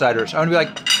The Outsiders. I want to be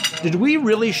like, did we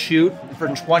really shoot for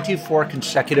 24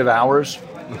 consecutive hours?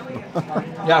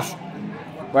 Yes.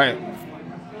 Right.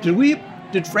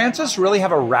 Did Francis really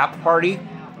have a rap party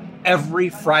every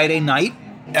Friday night?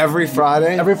 Every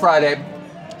Friday? Every Friday.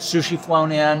 Sushi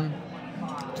flown in,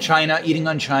 China, eating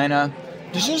on China.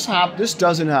 This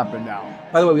doesn't happen now.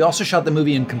 By the way, we also shot the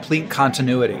movie in complete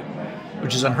continuity,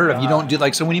 which is unheard of. You don't do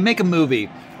so when you make a movie,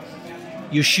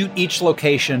 you shoot each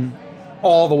location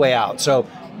all the way out. So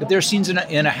if there's scenes in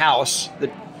a house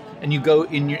and you go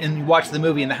and you watch the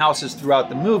movie and the house is throughout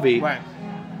the movie, right.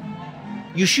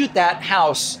 You shoot that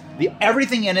house,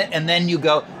 everything in it, and then you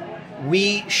go,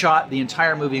 we shot the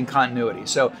entire movie in continuity.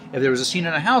 So if there was a scene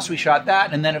in a house, we shot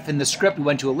that, and then if in the script we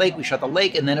went to a lake, we shot the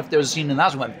lake, and then if there was a scene in the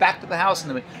house, we went back to the house.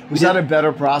 And then was that a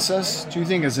better process, do you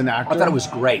think, as an actor? I thought it was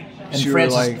great. And So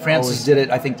Francis did it,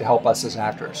 I think, to help us as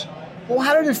actors. Well,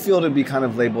 how did it feel to be kind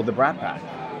of labeled the Brat Pack?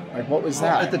 Like, what was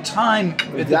that? At the time,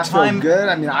 Did that feel good?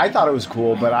 I mean, I thought it was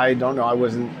cool, but I don't know. I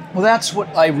wasn't. Well, that's what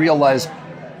I realized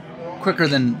quicker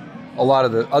than a lot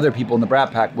of the other people in the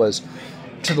Brat Pack was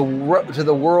to the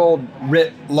world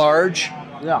writ large.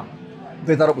 Yeah,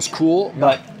 they thought it was cool,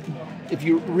 but if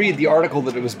you read the article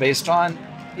that it was based on,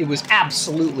 it was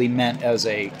absolutely meant as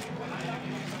a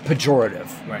pejorative,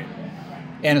 right?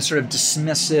 And a sort of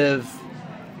dismissive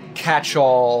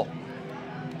catch-all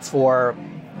for,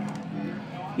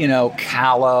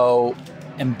 callow,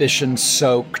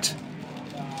 ambition-soaked,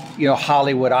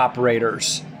 Hollywood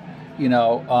operators,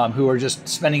 who are just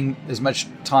spending as much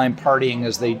time partying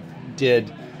as they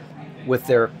did with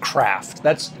their craft.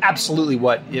 That's absolutely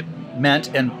what it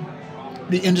meant, and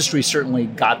the industry certainly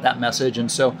got that message.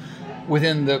 And so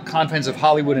within the confines of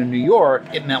Hollywood and New York,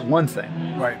 it meant one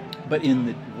thing. Right. But in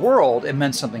the world, it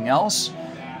meant something else.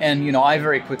 And, I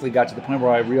very quickly got to the point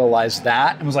where I realized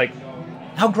that and was like,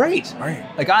 how great. Right.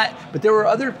 But there were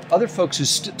other folks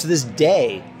who to this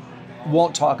day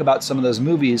won't talk about some of those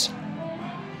movies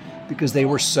because they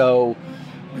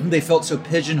felt so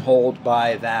pigeonholed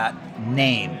by that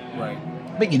name. Right.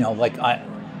 But,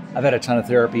 I've had a ton of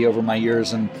therapy over my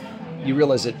years, and you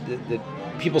realize that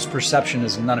people's perception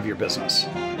is none of your business.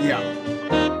 Yeah.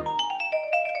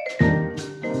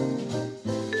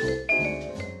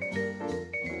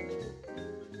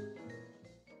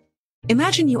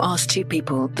 Imagine you ask two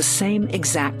people the same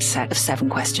exact set of 7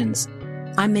 questions.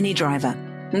 I'm Minnie Driver,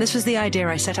 and this was the idea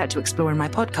I set out to explore in my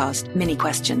podcast, Mini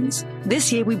Questions.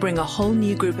 This year, we bring a whole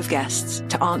new group of guests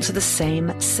to answer the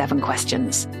same 7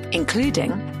 questions,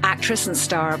 including actress and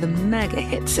star of the mega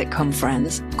hit sitcom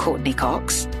Friends, Courtney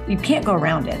Cox. You can't go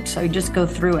around it, so you just go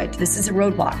through it. This is a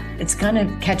roadblock. It's going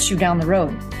to catch you down the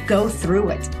road. Go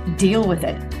through it. Deal with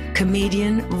it.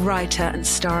 Comedian, writer, and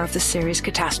star of the series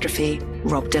Catastrophe,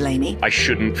 Rob Delaney. I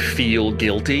shouldn't feel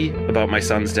guilty about my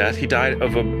son's death. He died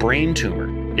of a brain tumor.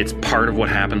 It's part of what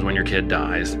happens when your kid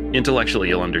dies. Intellectually,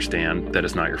 you'll understand that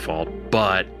it's not your fault,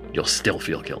 but you'll still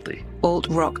feel guilty.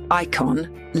 Alt-rock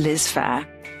icon, Liz Phair.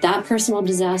 That personal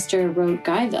disaster wrote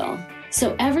Guyville.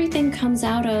 So everything comes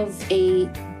out of a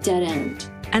dead end.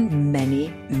 And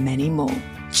many, many more.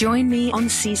 Join me on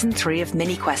Season 3 of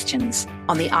Mini Questions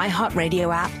on the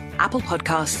iHeartRadio app, Apple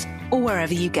Podcasts, or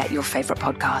wherever you get your favorite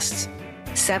podcasts.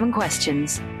 7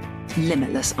 questions,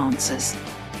 limitless answers.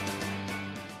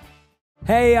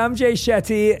 Hey, I'm Jay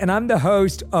Shetty, and I'm the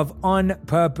host of On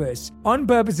Purpose. On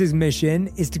Purpose's mission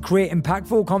is to create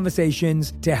impactful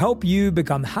conversations to help you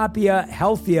become happier,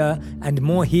 healthier, and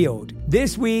more healed.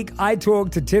 This week, I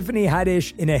talked to Tiffany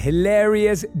Haddish in a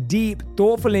hilarious, deep,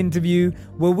 thoughtful interview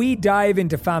where we dive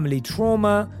into family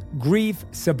trauma, grief,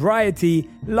 sobriety,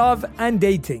 love, and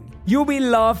dating. You'll be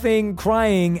laughing,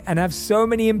 crying, and have so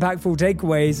many impactful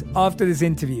takeaways after this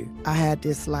interview. I had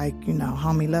this,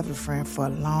 homie lover friend for a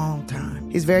long time.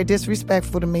 He's very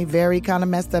disrespectful to me, very kind of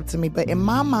messed up to me. But in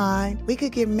my mind, we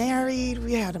could get married.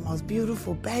 We had the most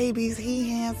beautiful babies. He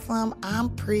handsome. I'm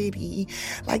pretty.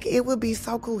 It would be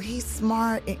so cool. He's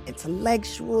smart and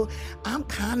intellectual. I'm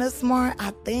kind of smart,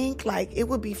 I think. It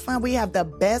would be fun. We have the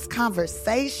best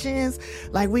conversations.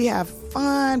 We have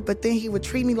fun. But then he would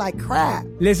treat me like crap.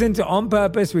 Listen to On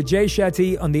Purpose with Jay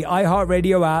Shetty on the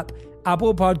iHeartRadio app,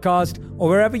 Apple Podcast, or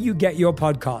wherever you get your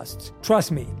podcasts. Trust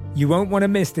me, you won't want to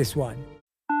miss this one.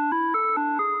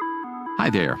 Hi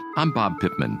there, I'm Bob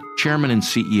Pittman, Chairman and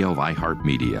CEO of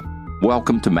iHeartMedia.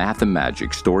 Welcome to Math and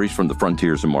Magic, Stories from the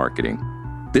Frontiers of Marketing.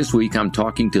 This week, I'm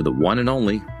talking to the one and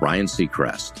only Ryan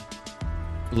Seacrest.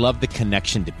 Love the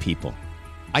connection to people.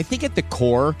 I think at the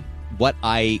core, what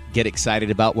I get excited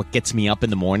about, what gets me up in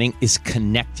the morning, is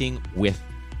connecting with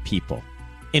people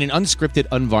in an unscripted,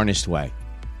 unvarnished way.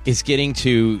 Is getting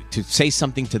to say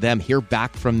something to them, hear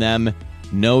back from them,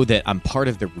 know that I'm part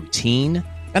of the routine,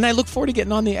 and I look forward to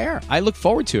getting on the air. I look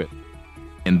forward to it.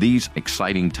 In these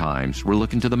exciting times, we're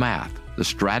looking to the math, the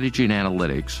strategy and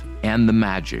analytics, and the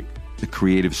magic, the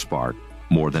creative spark,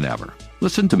 more than ever.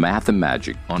 Listen to Math and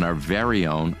Magic on our very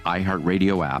own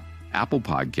iHeartRadio app, Apple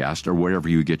Podcast, or wherever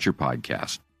you get your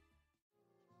podcast.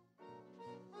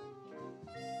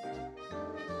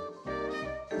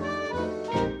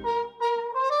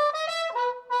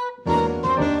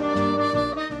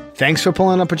 Thanks for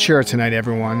pulling up a chair tonight,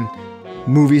 everyone.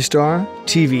 Movie star,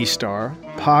 TV star,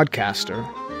 podcaster,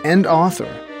 and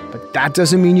author. But that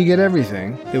doesn't mean you get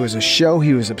everything. It was a show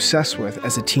he was obsessed with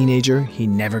as a teenager he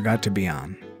never got to be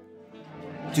on.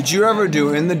 Did you ever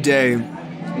do, in the day,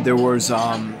 there was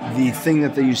the thing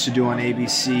that they used to do on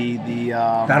ABC, the...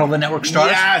 Battle of the Network Stars?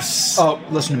 Yes! Oh,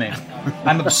 listen to me.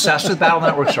 I'm obsessed with Battle of the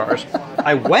Network Stars.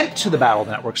 I went to the Battle of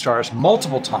the Network Stars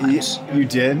multiple times. You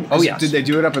did? Oh, yes. Did they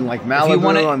do it up in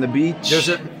Malibu on the beach?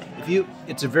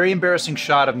 It's a very embarrassing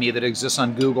shot of me that exists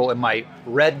on Google in my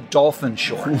red dolphin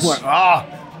shorts.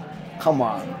 Come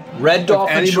on. Red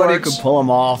dolphin shorts. Anybody could pull them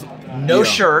off. No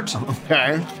shirt.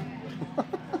 Okay.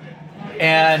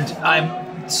 And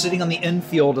I'm sitting on the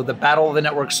infield of the Battle of the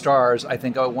Network Stars. I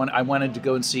think I wanted to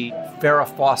go and see Farrah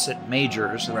Fawcett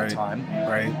Majors at the time.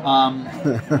 Right.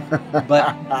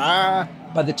 But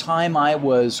by the time I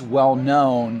was well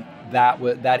known, that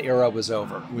era was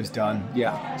over. It was done.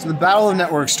 Yeah. So the Battle of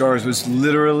Network Stars was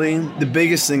literally the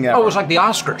biggest thing ever. Oh, it was like the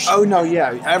Oscars. Oh, no,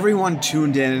 yeah. Everyone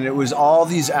tuned in, and it was all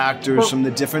these actors from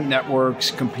the different networks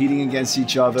competing against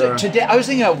each other. Today, I was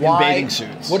thinking of why, in bathing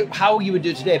suits. How you would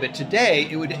do it today, but today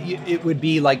it would have to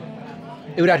be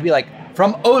like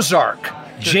from Ozark,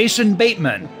 Jason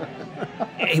Bateman.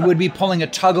 He would be pulling a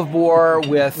tug of war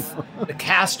with the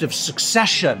cast of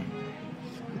Succession.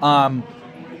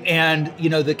 And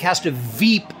the cast of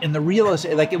Veep in the real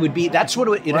estate, it would be, that's what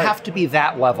it'd have to be,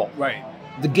 that level. Right.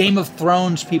 The Game of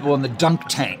Thrones people in the dunk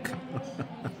tank.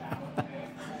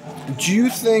 Do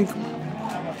you think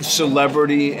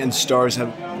celebrity and stars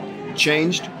have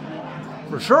changed?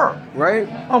 For sure. Right?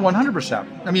 Oh,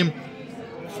 100%. I mean,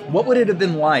 what would it have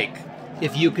been like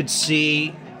if you could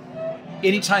see,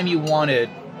 anytime you wanted,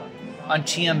 on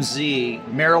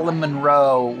TMZ, Marilyn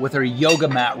Monroe with her yoga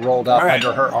mat rolled up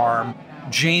under her arm,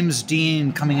 James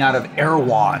Dean coming out of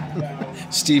Erewhon.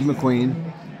 Steve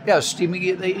McQueen. Yeah, Steve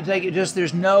McQueen.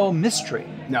 There's no mystery.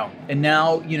 No. And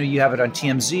now, you have it on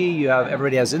TMZ,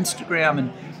 everybody has Instagram,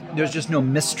 and there's just no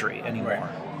mystery anymore.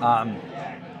 Right.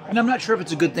 And I'm not sure if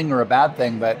it's a good thing or a bad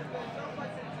thing, but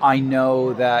I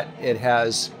know that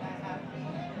it's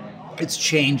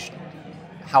changed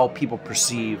how people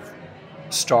perceive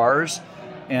stars,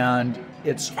 and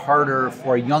it's harder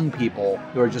for young people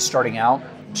who are just starting out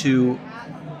to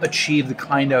achieve the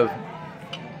kind of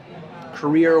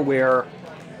career where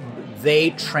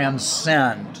they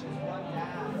transcend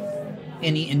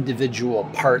any individual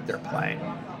part they're playing.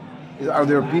 Are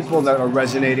there people that are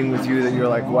resonating with you that you're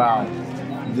like, wow,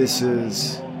 this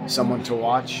is someone to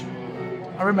watch?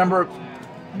 I remember,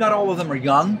 not all of them are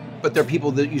young, but they're people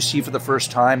that you see for the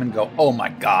first time and go, oh my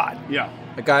God. Yeah.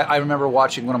 Like I remember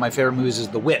watching, one of my favorite movies is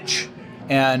The Witch,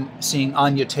 and seeing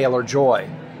Anya Taylor-Joy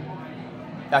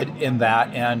in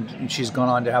that, and she's gone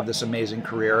on to have this amazing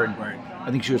career, and I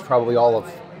think she was probably all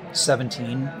of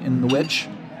 17 in The Witch,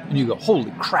 and you go,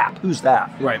 holy crap, who's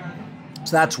that? Right.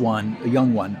 So that's one, a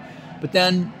young one. But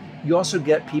then you also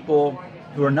get people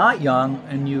who are not young,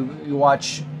 and you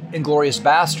watch Inglourious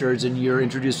Bastards and you're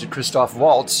introduced to Christoph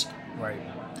Waltz. Right.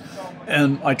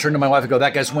 And I turned to my wife and go,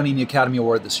 that guy's winning the Academy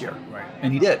Award this year. Right.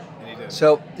 And he did.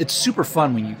 So it's super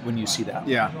fun when you see that.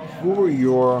 Yeah. Who were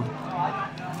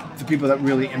the people that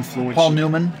really influenced Paul you?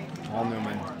 Newman.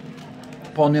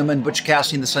 Paul Newman, Butch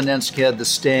Cassidy and the Sundance Kid, The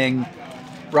Sting,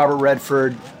 Robert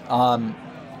Redford,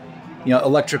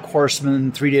 Electric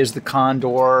Horseman, 3 Days of the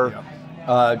Condor,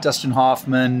 Dustin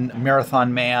Hoffman,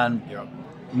 Marathon Man. Yep.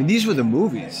 I mean, these were the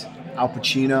movies. Al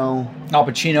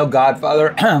Pacino,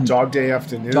 Godfather, Dog Day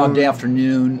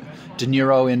Afternoon, De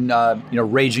Niro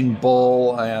in Raging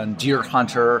Bull and Deer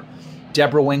Hunter,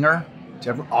 Deborah Winger,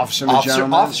 Officer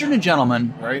and a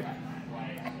Gentleman, right,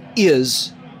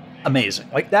 is amazing.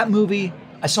 Like that movie,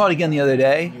 I saw it again the other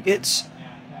day. It's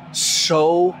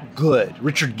so good.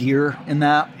 Richard Gere in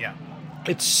that. Yeah,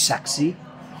 it's sexy.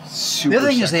 Super the other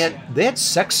thing sexy. is they had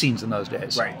sex scenes in those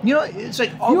days. Right. It's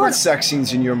like you had sex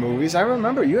scenes in your movies. I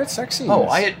remember you had sex scenes. Oh,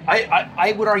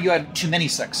 I would argue I had too many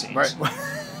sex scenes. Right.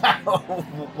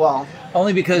 Well,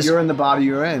 only because you're in the body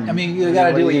you're in. I mean, you got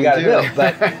to do what you got to do.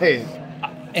 But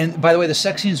and by the way, the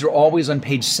sex scenes are always on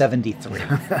page 73.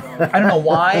 I don't know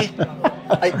why.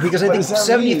 Because I think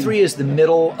 73 is the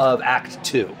middle of Act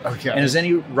 2. Okay. And as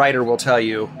any writer will tell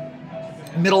you,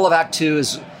 middle of Act 2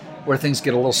 is where things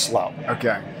get a little slow.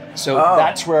 Okay. So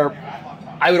that's where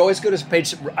I would always go to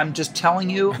page. I'm just telling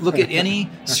you, look at any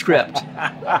script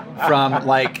from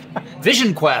like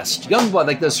Vision Quest, Youngblood,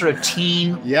 like those sort of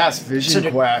teen. Yes, Vision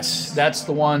Quest. That's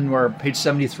the one where page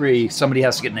 73, somebody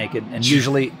has to get naked, and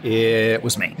usually it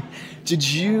was me. Did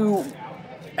you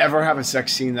ever have a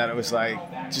sex scene that it was like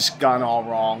just gone all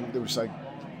wrong? There was like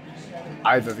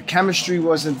either the chemistry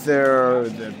wasn't there, or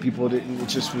the people didn't. It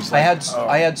just was. Like,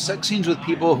 I had sex scenes with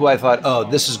people who I thought, oh,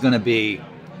 this is going to be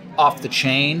off the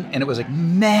chain, and it was like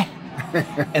meh.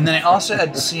 And then I also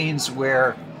had scenes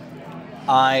where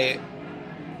I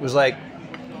was like,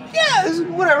 yeah, this is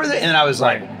whatever, and I was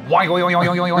like, boing, boing, boing,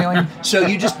 boing, boing, boing. So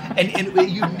you just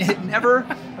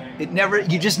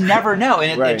you just never know,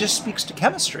 and it just speaks to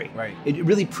chemistry. Right. It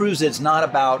really proves that it's not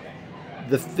about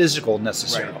the physical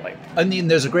necessarily. Right. I mean,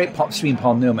 there's a great scene,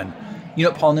 Paul Newman. You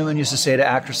know what Paul Newman used to say to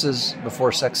actresses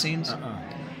before sex scenes?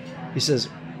 He says,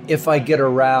 if I get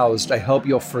aroused, I hope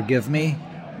you'll forgive me,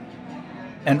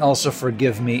 and also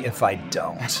forgive me if I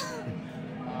don't.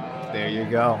 There you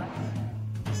go.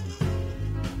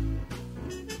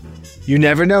 You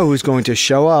never know who's going to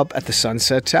show up at the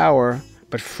Sunset Tower,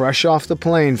 but fresh off the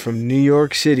plane from New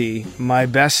York City, my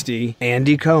bestie,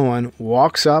 Andy Cohen,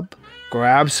 walks up,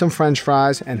 grabs some French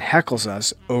fries, and heckles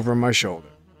us over my shoulder.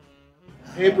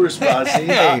 Hey, Bruce Bozzi.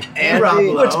 Hey, Andy,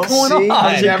 Rob, what's going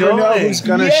on? You never know who's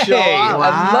going to show up.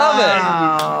 I love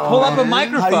it. Pull up a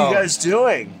microphone. How you guys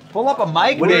doing? Pull up a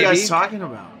mic, What baby. are you guys talking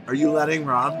about? Are you letting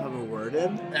Rob have a word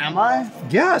in? Am I?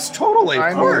 Yes, totally.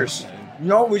 Of course.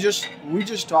 No, we just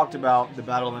talked about the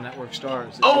Battle of the Network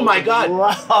Stars. Oh my God!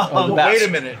 Oh, wait a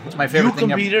minute. It's my favorite you thing.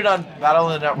 competed on Battle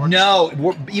of the Network.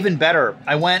 No, even better.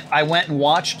 I went and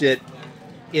watched it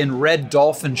in red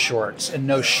dolphin shorts and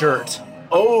no shirt.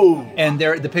 Oh, and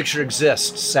the picture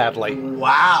exists. Sadly.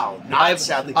 Wow.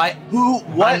 Sadly.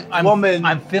 What woman?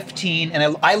 I'm 15,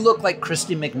 and I look like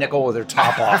Christy McNichol with her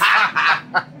top off.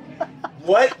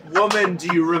 What woman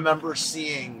do you remember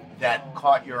seeing that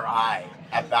caught your eye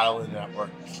at Battle of the Network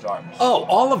Stars? Oh,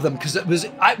 all of them, because it was.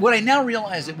 What I now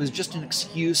realize, it was just an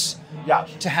excuse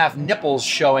to have nipples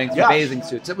showing through bathing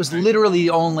suits. It was literally the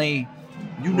only.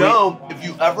 If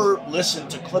you ever listen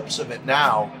to clips of it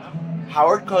now,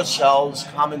 Howard Cosell's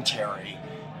commentary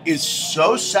is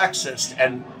so sexist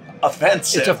and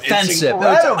offensive. It's offensive.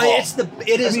 Incredible.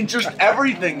 It is. I mean, just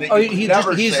everything that you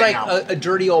he's say like now. a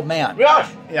dirty old man. Yeah.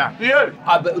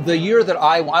 But the year that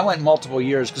I went multiple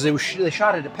years because they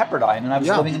shot it at Pepperdine, and I was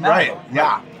living in Malibu. Right.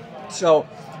 Yeah. So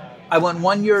I went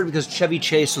 1 year because Chevy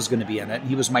Chase was going to be in it.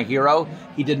 He was my hero.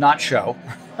 He did not show.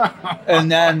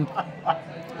 And then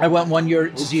I went 1 year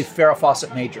to see Farrah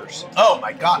Fawcett Majors. Oh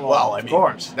my God! Well, I mean, of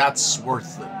course, that's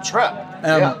worth the trip.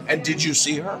 And did you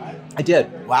see her? I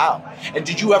did. Wow! And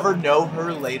did you ever know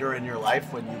her later in your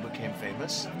life when you became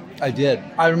famous? I did.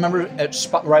 I remember at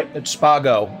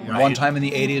Spago one time in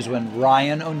the '80s when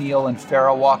Ryan O'Neal and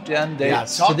Farrah walked in. They,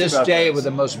 to this day, were the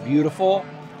most beautiful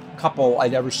couple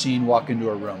I'd ever seen walk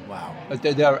into a room. Wow! Like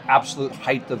their absolute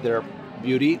height of their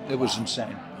beauty. It was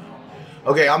insane.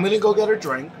 Okay, I'm going to go get a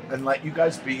drink and let you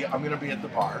guys be. I'm going to be at the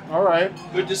bar. All right.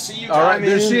 Good to see you guys. All right,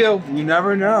 good to see you. You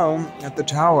never know at the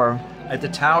Tower. At the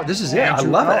Tower. This is it. I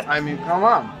love it. I mean, come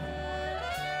on.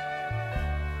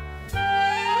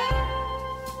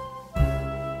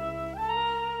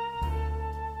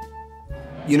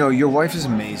 You know, your wife is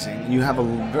amazing. You have a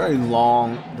very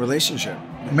long relationship.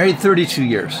 Married 32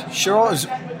 years. Cheryl is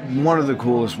one of the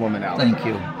coolest women out there. Thank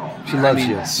you. She loves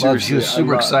you. She was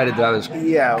super excited that I was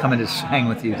coming to hang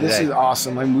with you today. This is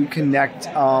awesome. And we connect.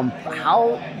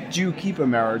 How do you keep a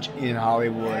marriage in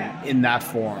Hollywood in that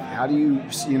form? How do you,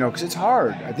 because it's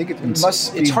hard. I think it's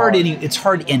hard. It's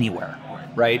hard anywhere,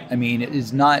 right? I mean, it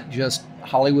is not just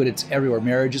Hollywood. It's everywhere.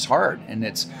 Marriage is hard, and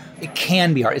it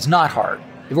can be hard. It's not hard.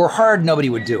 If it were hard, nobody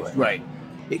would do it. Right.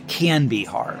 It can be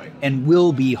hard and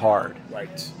will be hard.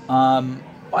 Right.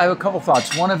 I have a couple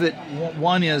thoughts.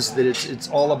 One is that it's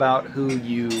all about who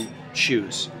you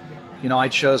choose. I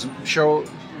chose Cheryl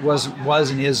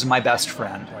was and is my best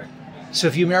friend. Right. So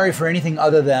if you marry for anything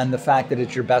other than the fact that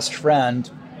it's your best friend,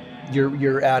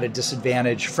 you're at a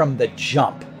disadvantage from the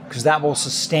jump, because that will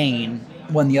sustain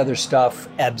when the other stuff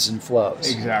ebbs and flows.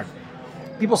 Exactly.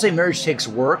 People say marriage takes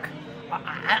work.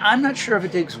 I'm not sure if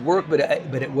it takes work,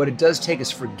 but what it does take is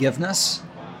forgiveness.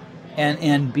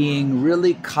 And being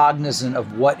really cognizant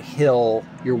of what hill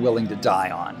you're willing to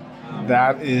die on.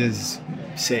 That is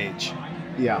sage.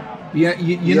 Yeah.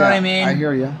 You know what I mean? I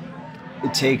hear you.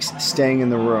 It takes staying in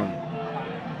the room.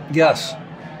 Yes.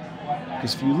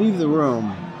 Because if you leave the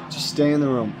room, just stay in the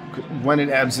room. When it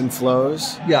ebbs and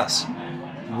flows. Yes.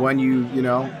 When you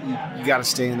got to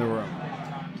stay in the room.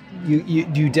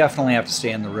 You definitely have to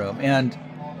stay in the room. And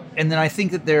then I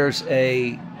think that there's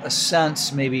a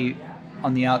sense maybe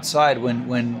on the outside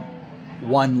when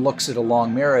one looks at a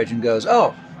long marriage and goes,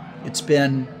 oh,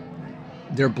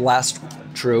 they're blessed,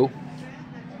 true,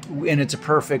 and it's a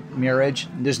perfect marriage.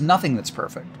 There's nothing that's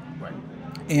perfect. Right.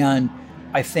 And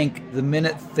I think the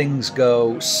minute things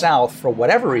go south for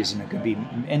whatever reason, it could be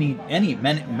many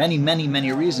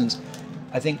reasons,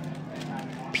 I think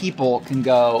people can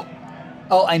go,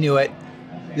 oh, I knew it.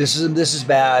 This is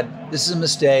bad. This is a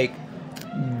mistake.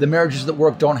 The marriages that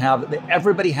work don't have.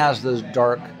 Everybody has those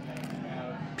dark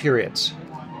periods,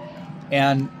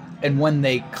 and when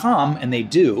they come, and they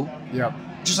do,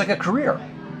 just like a career.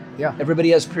 Yeah.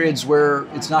 Everybody has periods where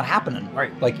it's not happening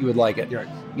right like you would like it.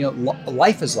 Right.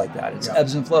 Life is like that. It's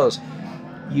ebbs and flows.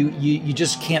 You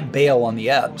just can't bail on the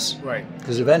ebbs. Right.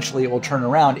 Because eventually it will turn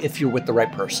around if you're with the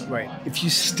right person. Right. If you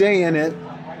stay in it,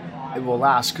 it will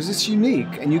last because it's unique,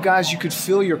 and you guys, you could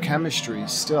feel your chemistry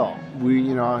still. We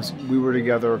were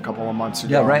together a couple of months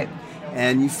ago. Yeah, right.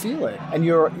 And you feel it,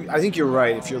 and I think you're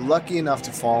right. If you're lucky enough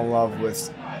to fall in love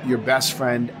with your best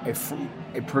friend,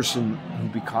 a person who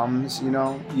becomes, you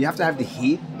have to have the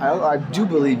heat. I do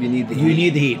believe you need the heat. You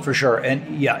need the heat for sure,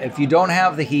 and if you don't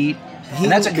have the heat, and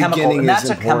that's a chemical, and that's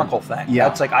a chemical thing. Yeah,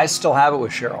 that's like I still have it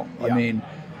with Cheryl. Yeah. I mean,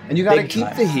 and you got to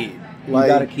keep the heat. You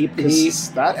got to keep the heat.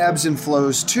 That ebbs and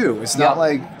flows too. It's not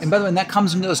like. And by the way, and that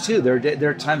comes and goes too. There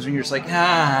are times when you're just like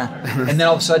and then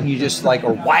all of a sudden you just like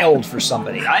are wild for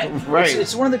somebody. Right.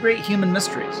 It's one of the great human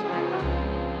mysteries.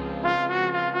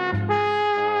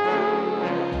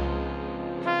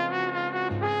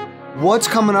 What's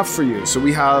coming up for you? So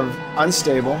we have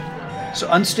Unstable. So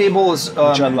Unstable is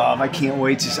which I love. I can't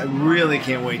wait to see. I really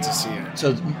can't wait to see it.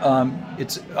 So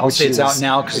it's out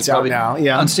now because it's out now.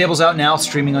 Yeah, Unstable's out now,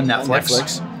 streaming on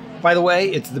Netflix. By the way,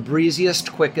 it's the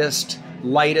breeziest, quickest,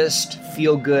 lightest,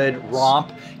 feel-good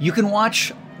romp. You can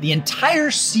watch the entire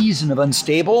season of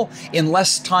Unstable in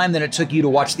less time than it took you to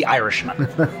watch The Irishman.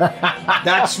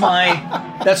 That's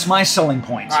my selling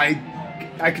point.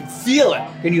 I can feel it.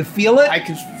 Can you feel it? I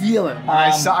can feel it.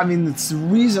 It's the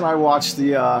reason I watched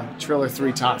the trailer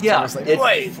 3 times. Yeah, I was like,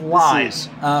 it flies.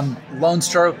 Lone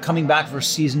Star coming back for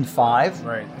season 5.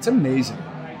 Right. It's amazing.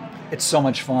 It's so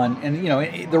much fun. And,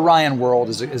 the Ryan world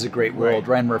is a great world. Right.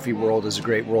 Ryan Murphy world is a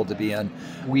great world to be in.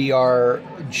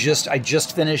 I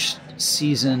just finished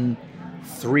season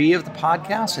 3 of the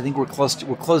podcast. I think we're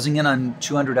closing in on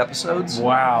 200 episodes.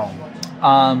 Wow.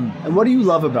 And what do you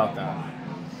love about that?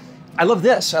 I love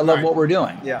this. I love what we're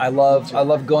doing. Yeah, I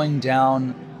love going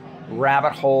down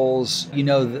rabbit holes.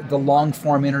 The long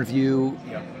form interview.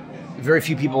 Yeah. Very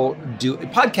few people do.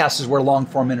 Podcasts is where long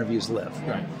form interviews live.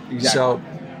 Right. Exactly. So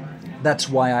that's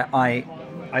why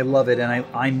I love it, and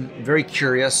I'm very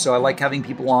curious. So I like having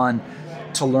people on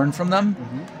to learn from them,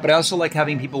 but I also like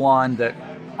having people on that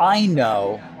I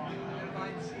know.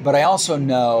 But I also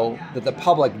know that the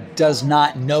public does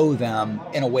not know them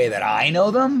in a way that I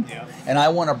know them. Yeah. And I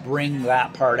want to bring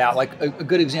that part out. Like a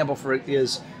good example for it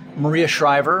is Maria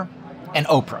Shriver and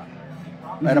Oprah.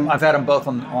 And I've had them both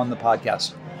on the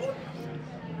podcast.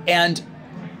 And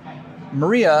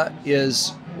Maria is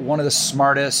one of the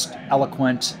smartest,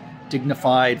 eloquent,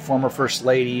 dignified former first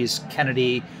ladies,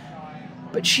 Kennedy.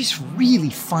 But she's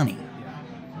really funny.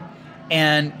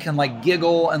 And can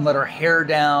giggle and let her hair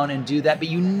down and do that. But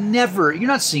you're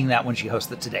not seeing that when she hosts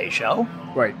the Today Show.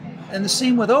 Right. And the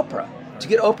same with Oprah. to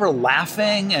get Oprah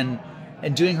laughing and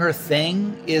doing her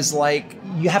thing is like,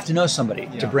 you have to know somebody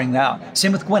to bring that out.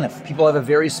 Same with Gwyneth. People have a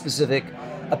very specific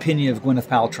opinion of Gwyneth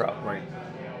Paltrow. Right.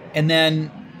 And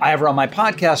then I have her on my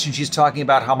podcast and she's talking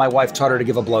about how my wife taught her to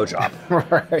give a blowjob.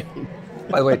 Right.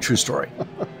 By the way, true story.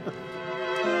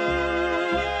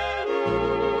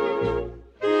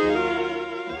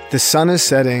 The sun is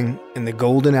setting and the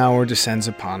golden hour descends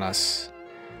upon us.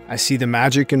 I see the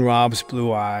magic in Rob's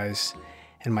blue eyes,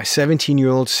 and my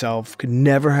 17-year-old self could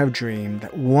never have dreamed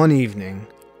that one evening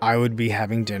I would be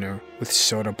having dinner with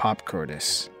Soda Pop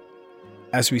Curtis.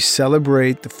 As we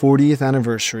celebrate the 40th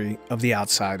anniversary of The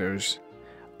Outsiders,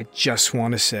 I just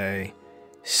want to say,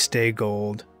 stay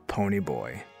gold, Pony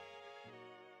Boy.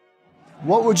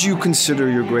 What would you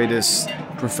consider your greatest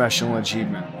professional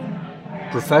achievement?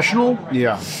 Professional?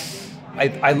 Yeah.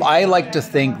 I like to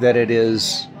think that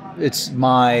it's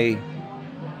my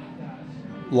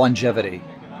longevity.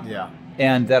 Yeah.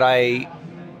 And that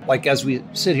as we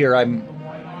sit here, I'm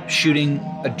shooting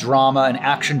an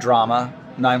action drama,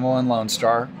 911 Lone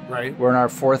Star. Right. We're in our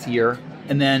 4th year.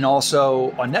 And then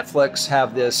also on Netflix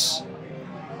have this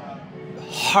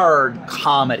hard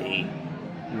comedy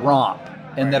romp.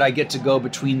 And that I get to go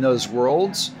between those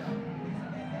worlds.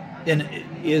 And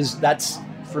that's,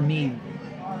 for me,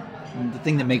 the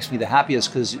thing that makes me the happiest,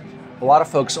 because a lot of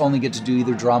folks only get to do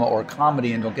either drama or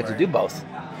comedy and don't get to do both.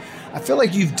 I feel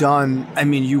like you've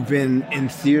been in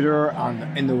theater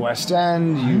in the West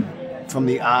End, from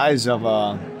the eyes of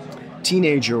a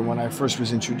teenager when I first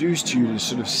was introduced to you, to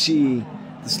sort of see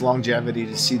this longevity,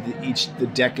 to see the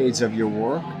decades of your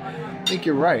work. I think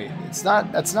you're right.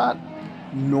 That's not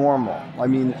normal. I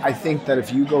mean, I think that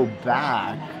if you go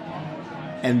back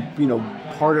and,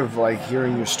 part of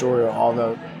hearing your story, all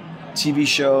the TV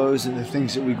shows and the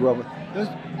things that we grew up with,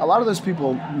 a lot of those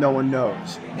people no one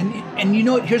knows. And you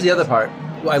know what? Here's the other part.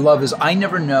 What I love is I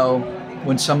never know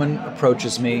when someone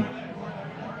approaches me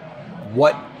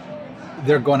what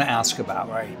they're going to ask about.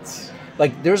 Right.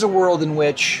 Like, there's a world in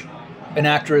which an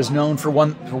actor is known for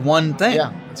one thing.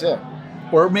 Yeah, that's it.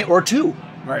 Or two.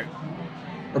 Right.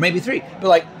 Or maybe 3.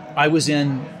 But I was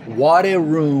in Wadi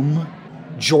Rum,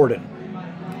 Jordan,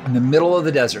 in the middle of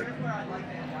the desert.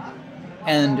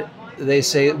 And they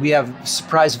say, we have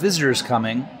surprise visitors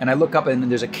coming. And I look up and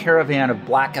there's a caravan of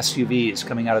black SUVs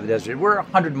coming out of the desert. We're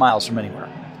 100 miles from anywhere.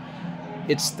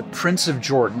 It's the Prince of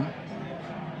Jordan.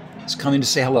 He's coming to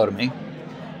say hello to me.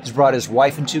 He's brought his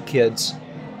wife and 2 kids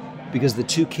because the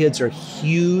 2 kids are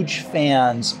huge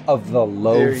fans of the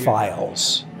Lowe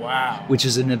Files. Wow. Which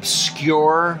is an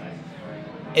obscure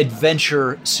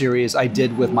adventure series I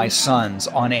did with my sons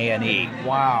on A&E.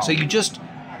 Wow. So you just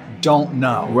don't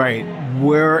know. Right.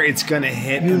 Where it's going to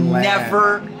hit and land.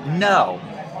 Never know.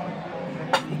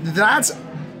 That's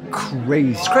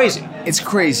crazy. It's crazy. It's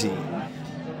crazy.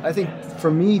 I think for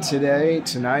me tonight,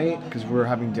 because we're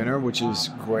having dinner, which is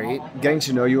great, getting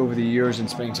to know you over the years and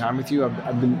spending time with you,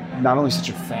 I've been not only such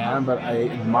a fan, but I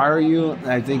admire you. And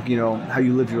I think, how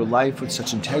you live your life with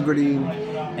such integrity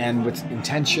and with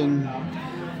intention.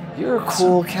 You're a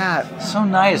cool cat. So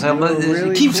nice. I love this.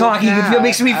 Really Keep cool talking. Cat. It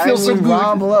makes me feel so good.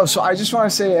 Rob Lowe. So I just want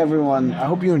to say, everyone, I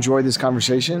hope you enjoyed this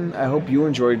conversation. I hope you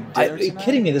enjoyed dinner. Are you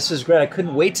kidding me? This is great. I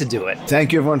couldn't wait to do it.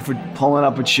 Thank you, everyone, for pulling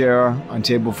up a chair on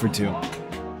Table for Two.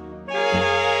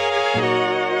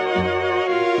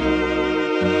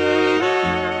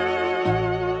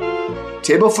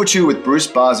 Table for Two with Bruce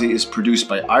Bozzi is produced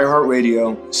by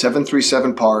iHeartRadio,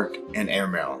 737 Park, and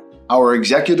Airmail. Our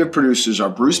executive producers are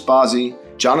Bruce Bozzi,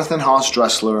 Jonathan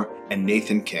Haas-Dressler, and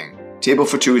Nathan King. Table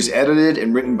for Two is edited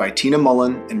and written by Tina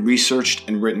Mullen and researched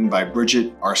and written by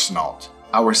Bridget Arsenault.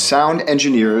 Our sound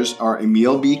engineers are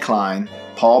Emil B. Klein,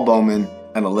 Paul Bowman,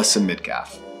 and Alyssa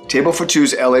Midgaff. Table for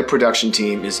Two's LA production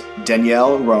team is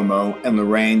Danielle Romo and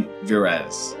Lorraine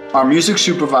Virez. Our music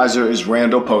supervisor is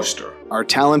Randall Poster. Our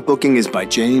talent booking is by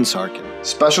Jane Sarkin.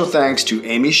 Special thanks to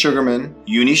Amy Sugarman,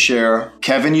 Uni Scher,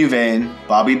 Kevin Uvain,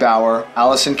 Bobby Bauer,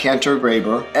 Allison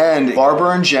Cantor-Graber, and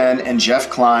Barbara and Jen and Jeff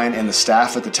Klein and the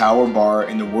staff at the Tower Bar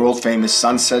in the world-famous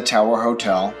Sunset Tower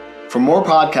Hotel. For more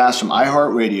podcasts from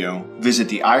iHeartRadio, visit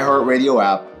the iHeartRadio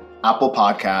app, Apple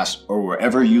Podcasts, or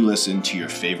wherever you listen to your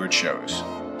favorite shows.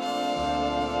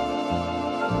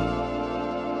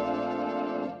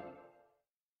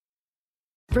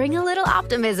 Bring a little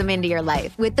optimism into your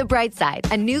life with The Bright Side,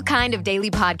 a new kind of daily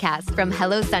podcast from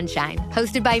Hello Sunshine,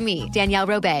 hosted by me, Danielle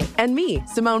Robay. And me,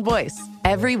 Simone Boyce.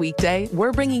 Every weekday,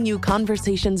 we're bringing you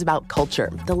conversations about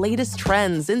culture, the latest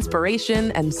trends,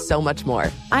 inspiration, and so much more.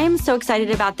 I am so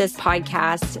excited about this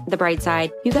podcast, The Bright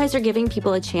Side. You guys are giving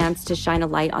people a chance to shine a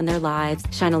light on their lives,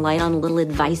 shine a light on a little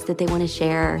advice that they want to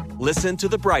share. Listen to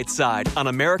The Bright Side on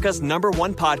America's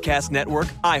 #1 podcast network,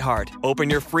 iHeart. Open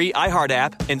your free iHeart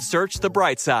app and search The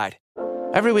Bright Side.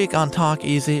 Every week on Talk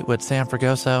Easy with Sam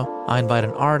Fragoso, I invite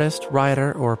an artist,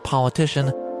 writer, or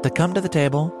politician to come to the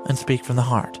table and speak from the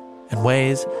heart in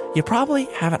ways you probably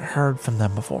haven't heard from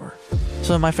them before.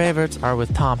 Some of my favorites are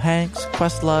with Tom Hanks,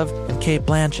 Questlove, and Cate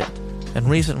Blanchett. In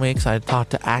recent weeks, I talked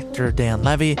to actor Dan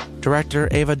Levy, director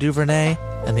Ava DuVernay,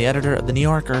 and the editor of The New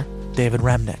Yorker, David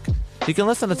Remnick. You can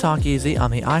listen to Talk Easy on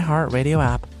the iHeartRadio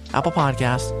app, Apple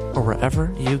Podcasts, or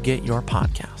wherever you get your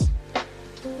podcasts.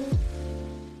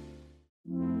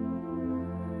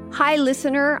 Hi,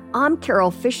 listener. I'm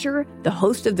Carol Fisher, the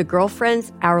host of The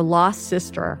Girlfriends, Our Lost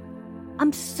Sister.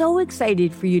 I'm so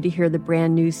excited for you to hear the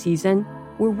brand new season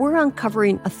where we're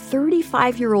uncovering a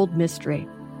 35-year-old mystery.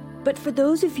 But for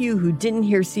those of you who didn't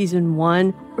hear season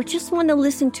 1 or just want to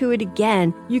listen to it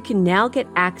again, you can now get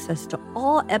access to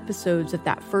all episodes of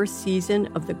that first season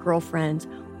of The Girlfriends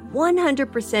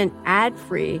 100%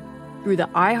 ad-free through the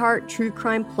iHeart True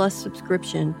Crime Plus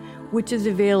subscription, which is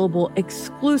available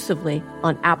exclusively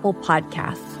on Apple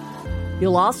Podcasts.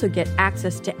 You'll also get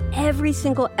access to every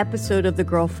single episode of The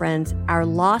Girlfriends, Our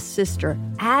Lost Sister,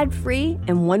 ad-free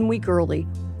and 1 week early,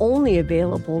 only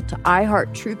available to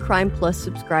iHeart True Crime Plus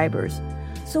subscribers.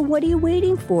 So what are you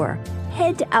waiting for?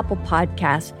 Head to Apple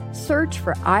Podcasts, search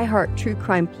for iHeart True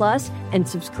Crime Plus, and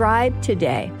subscribe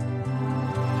today.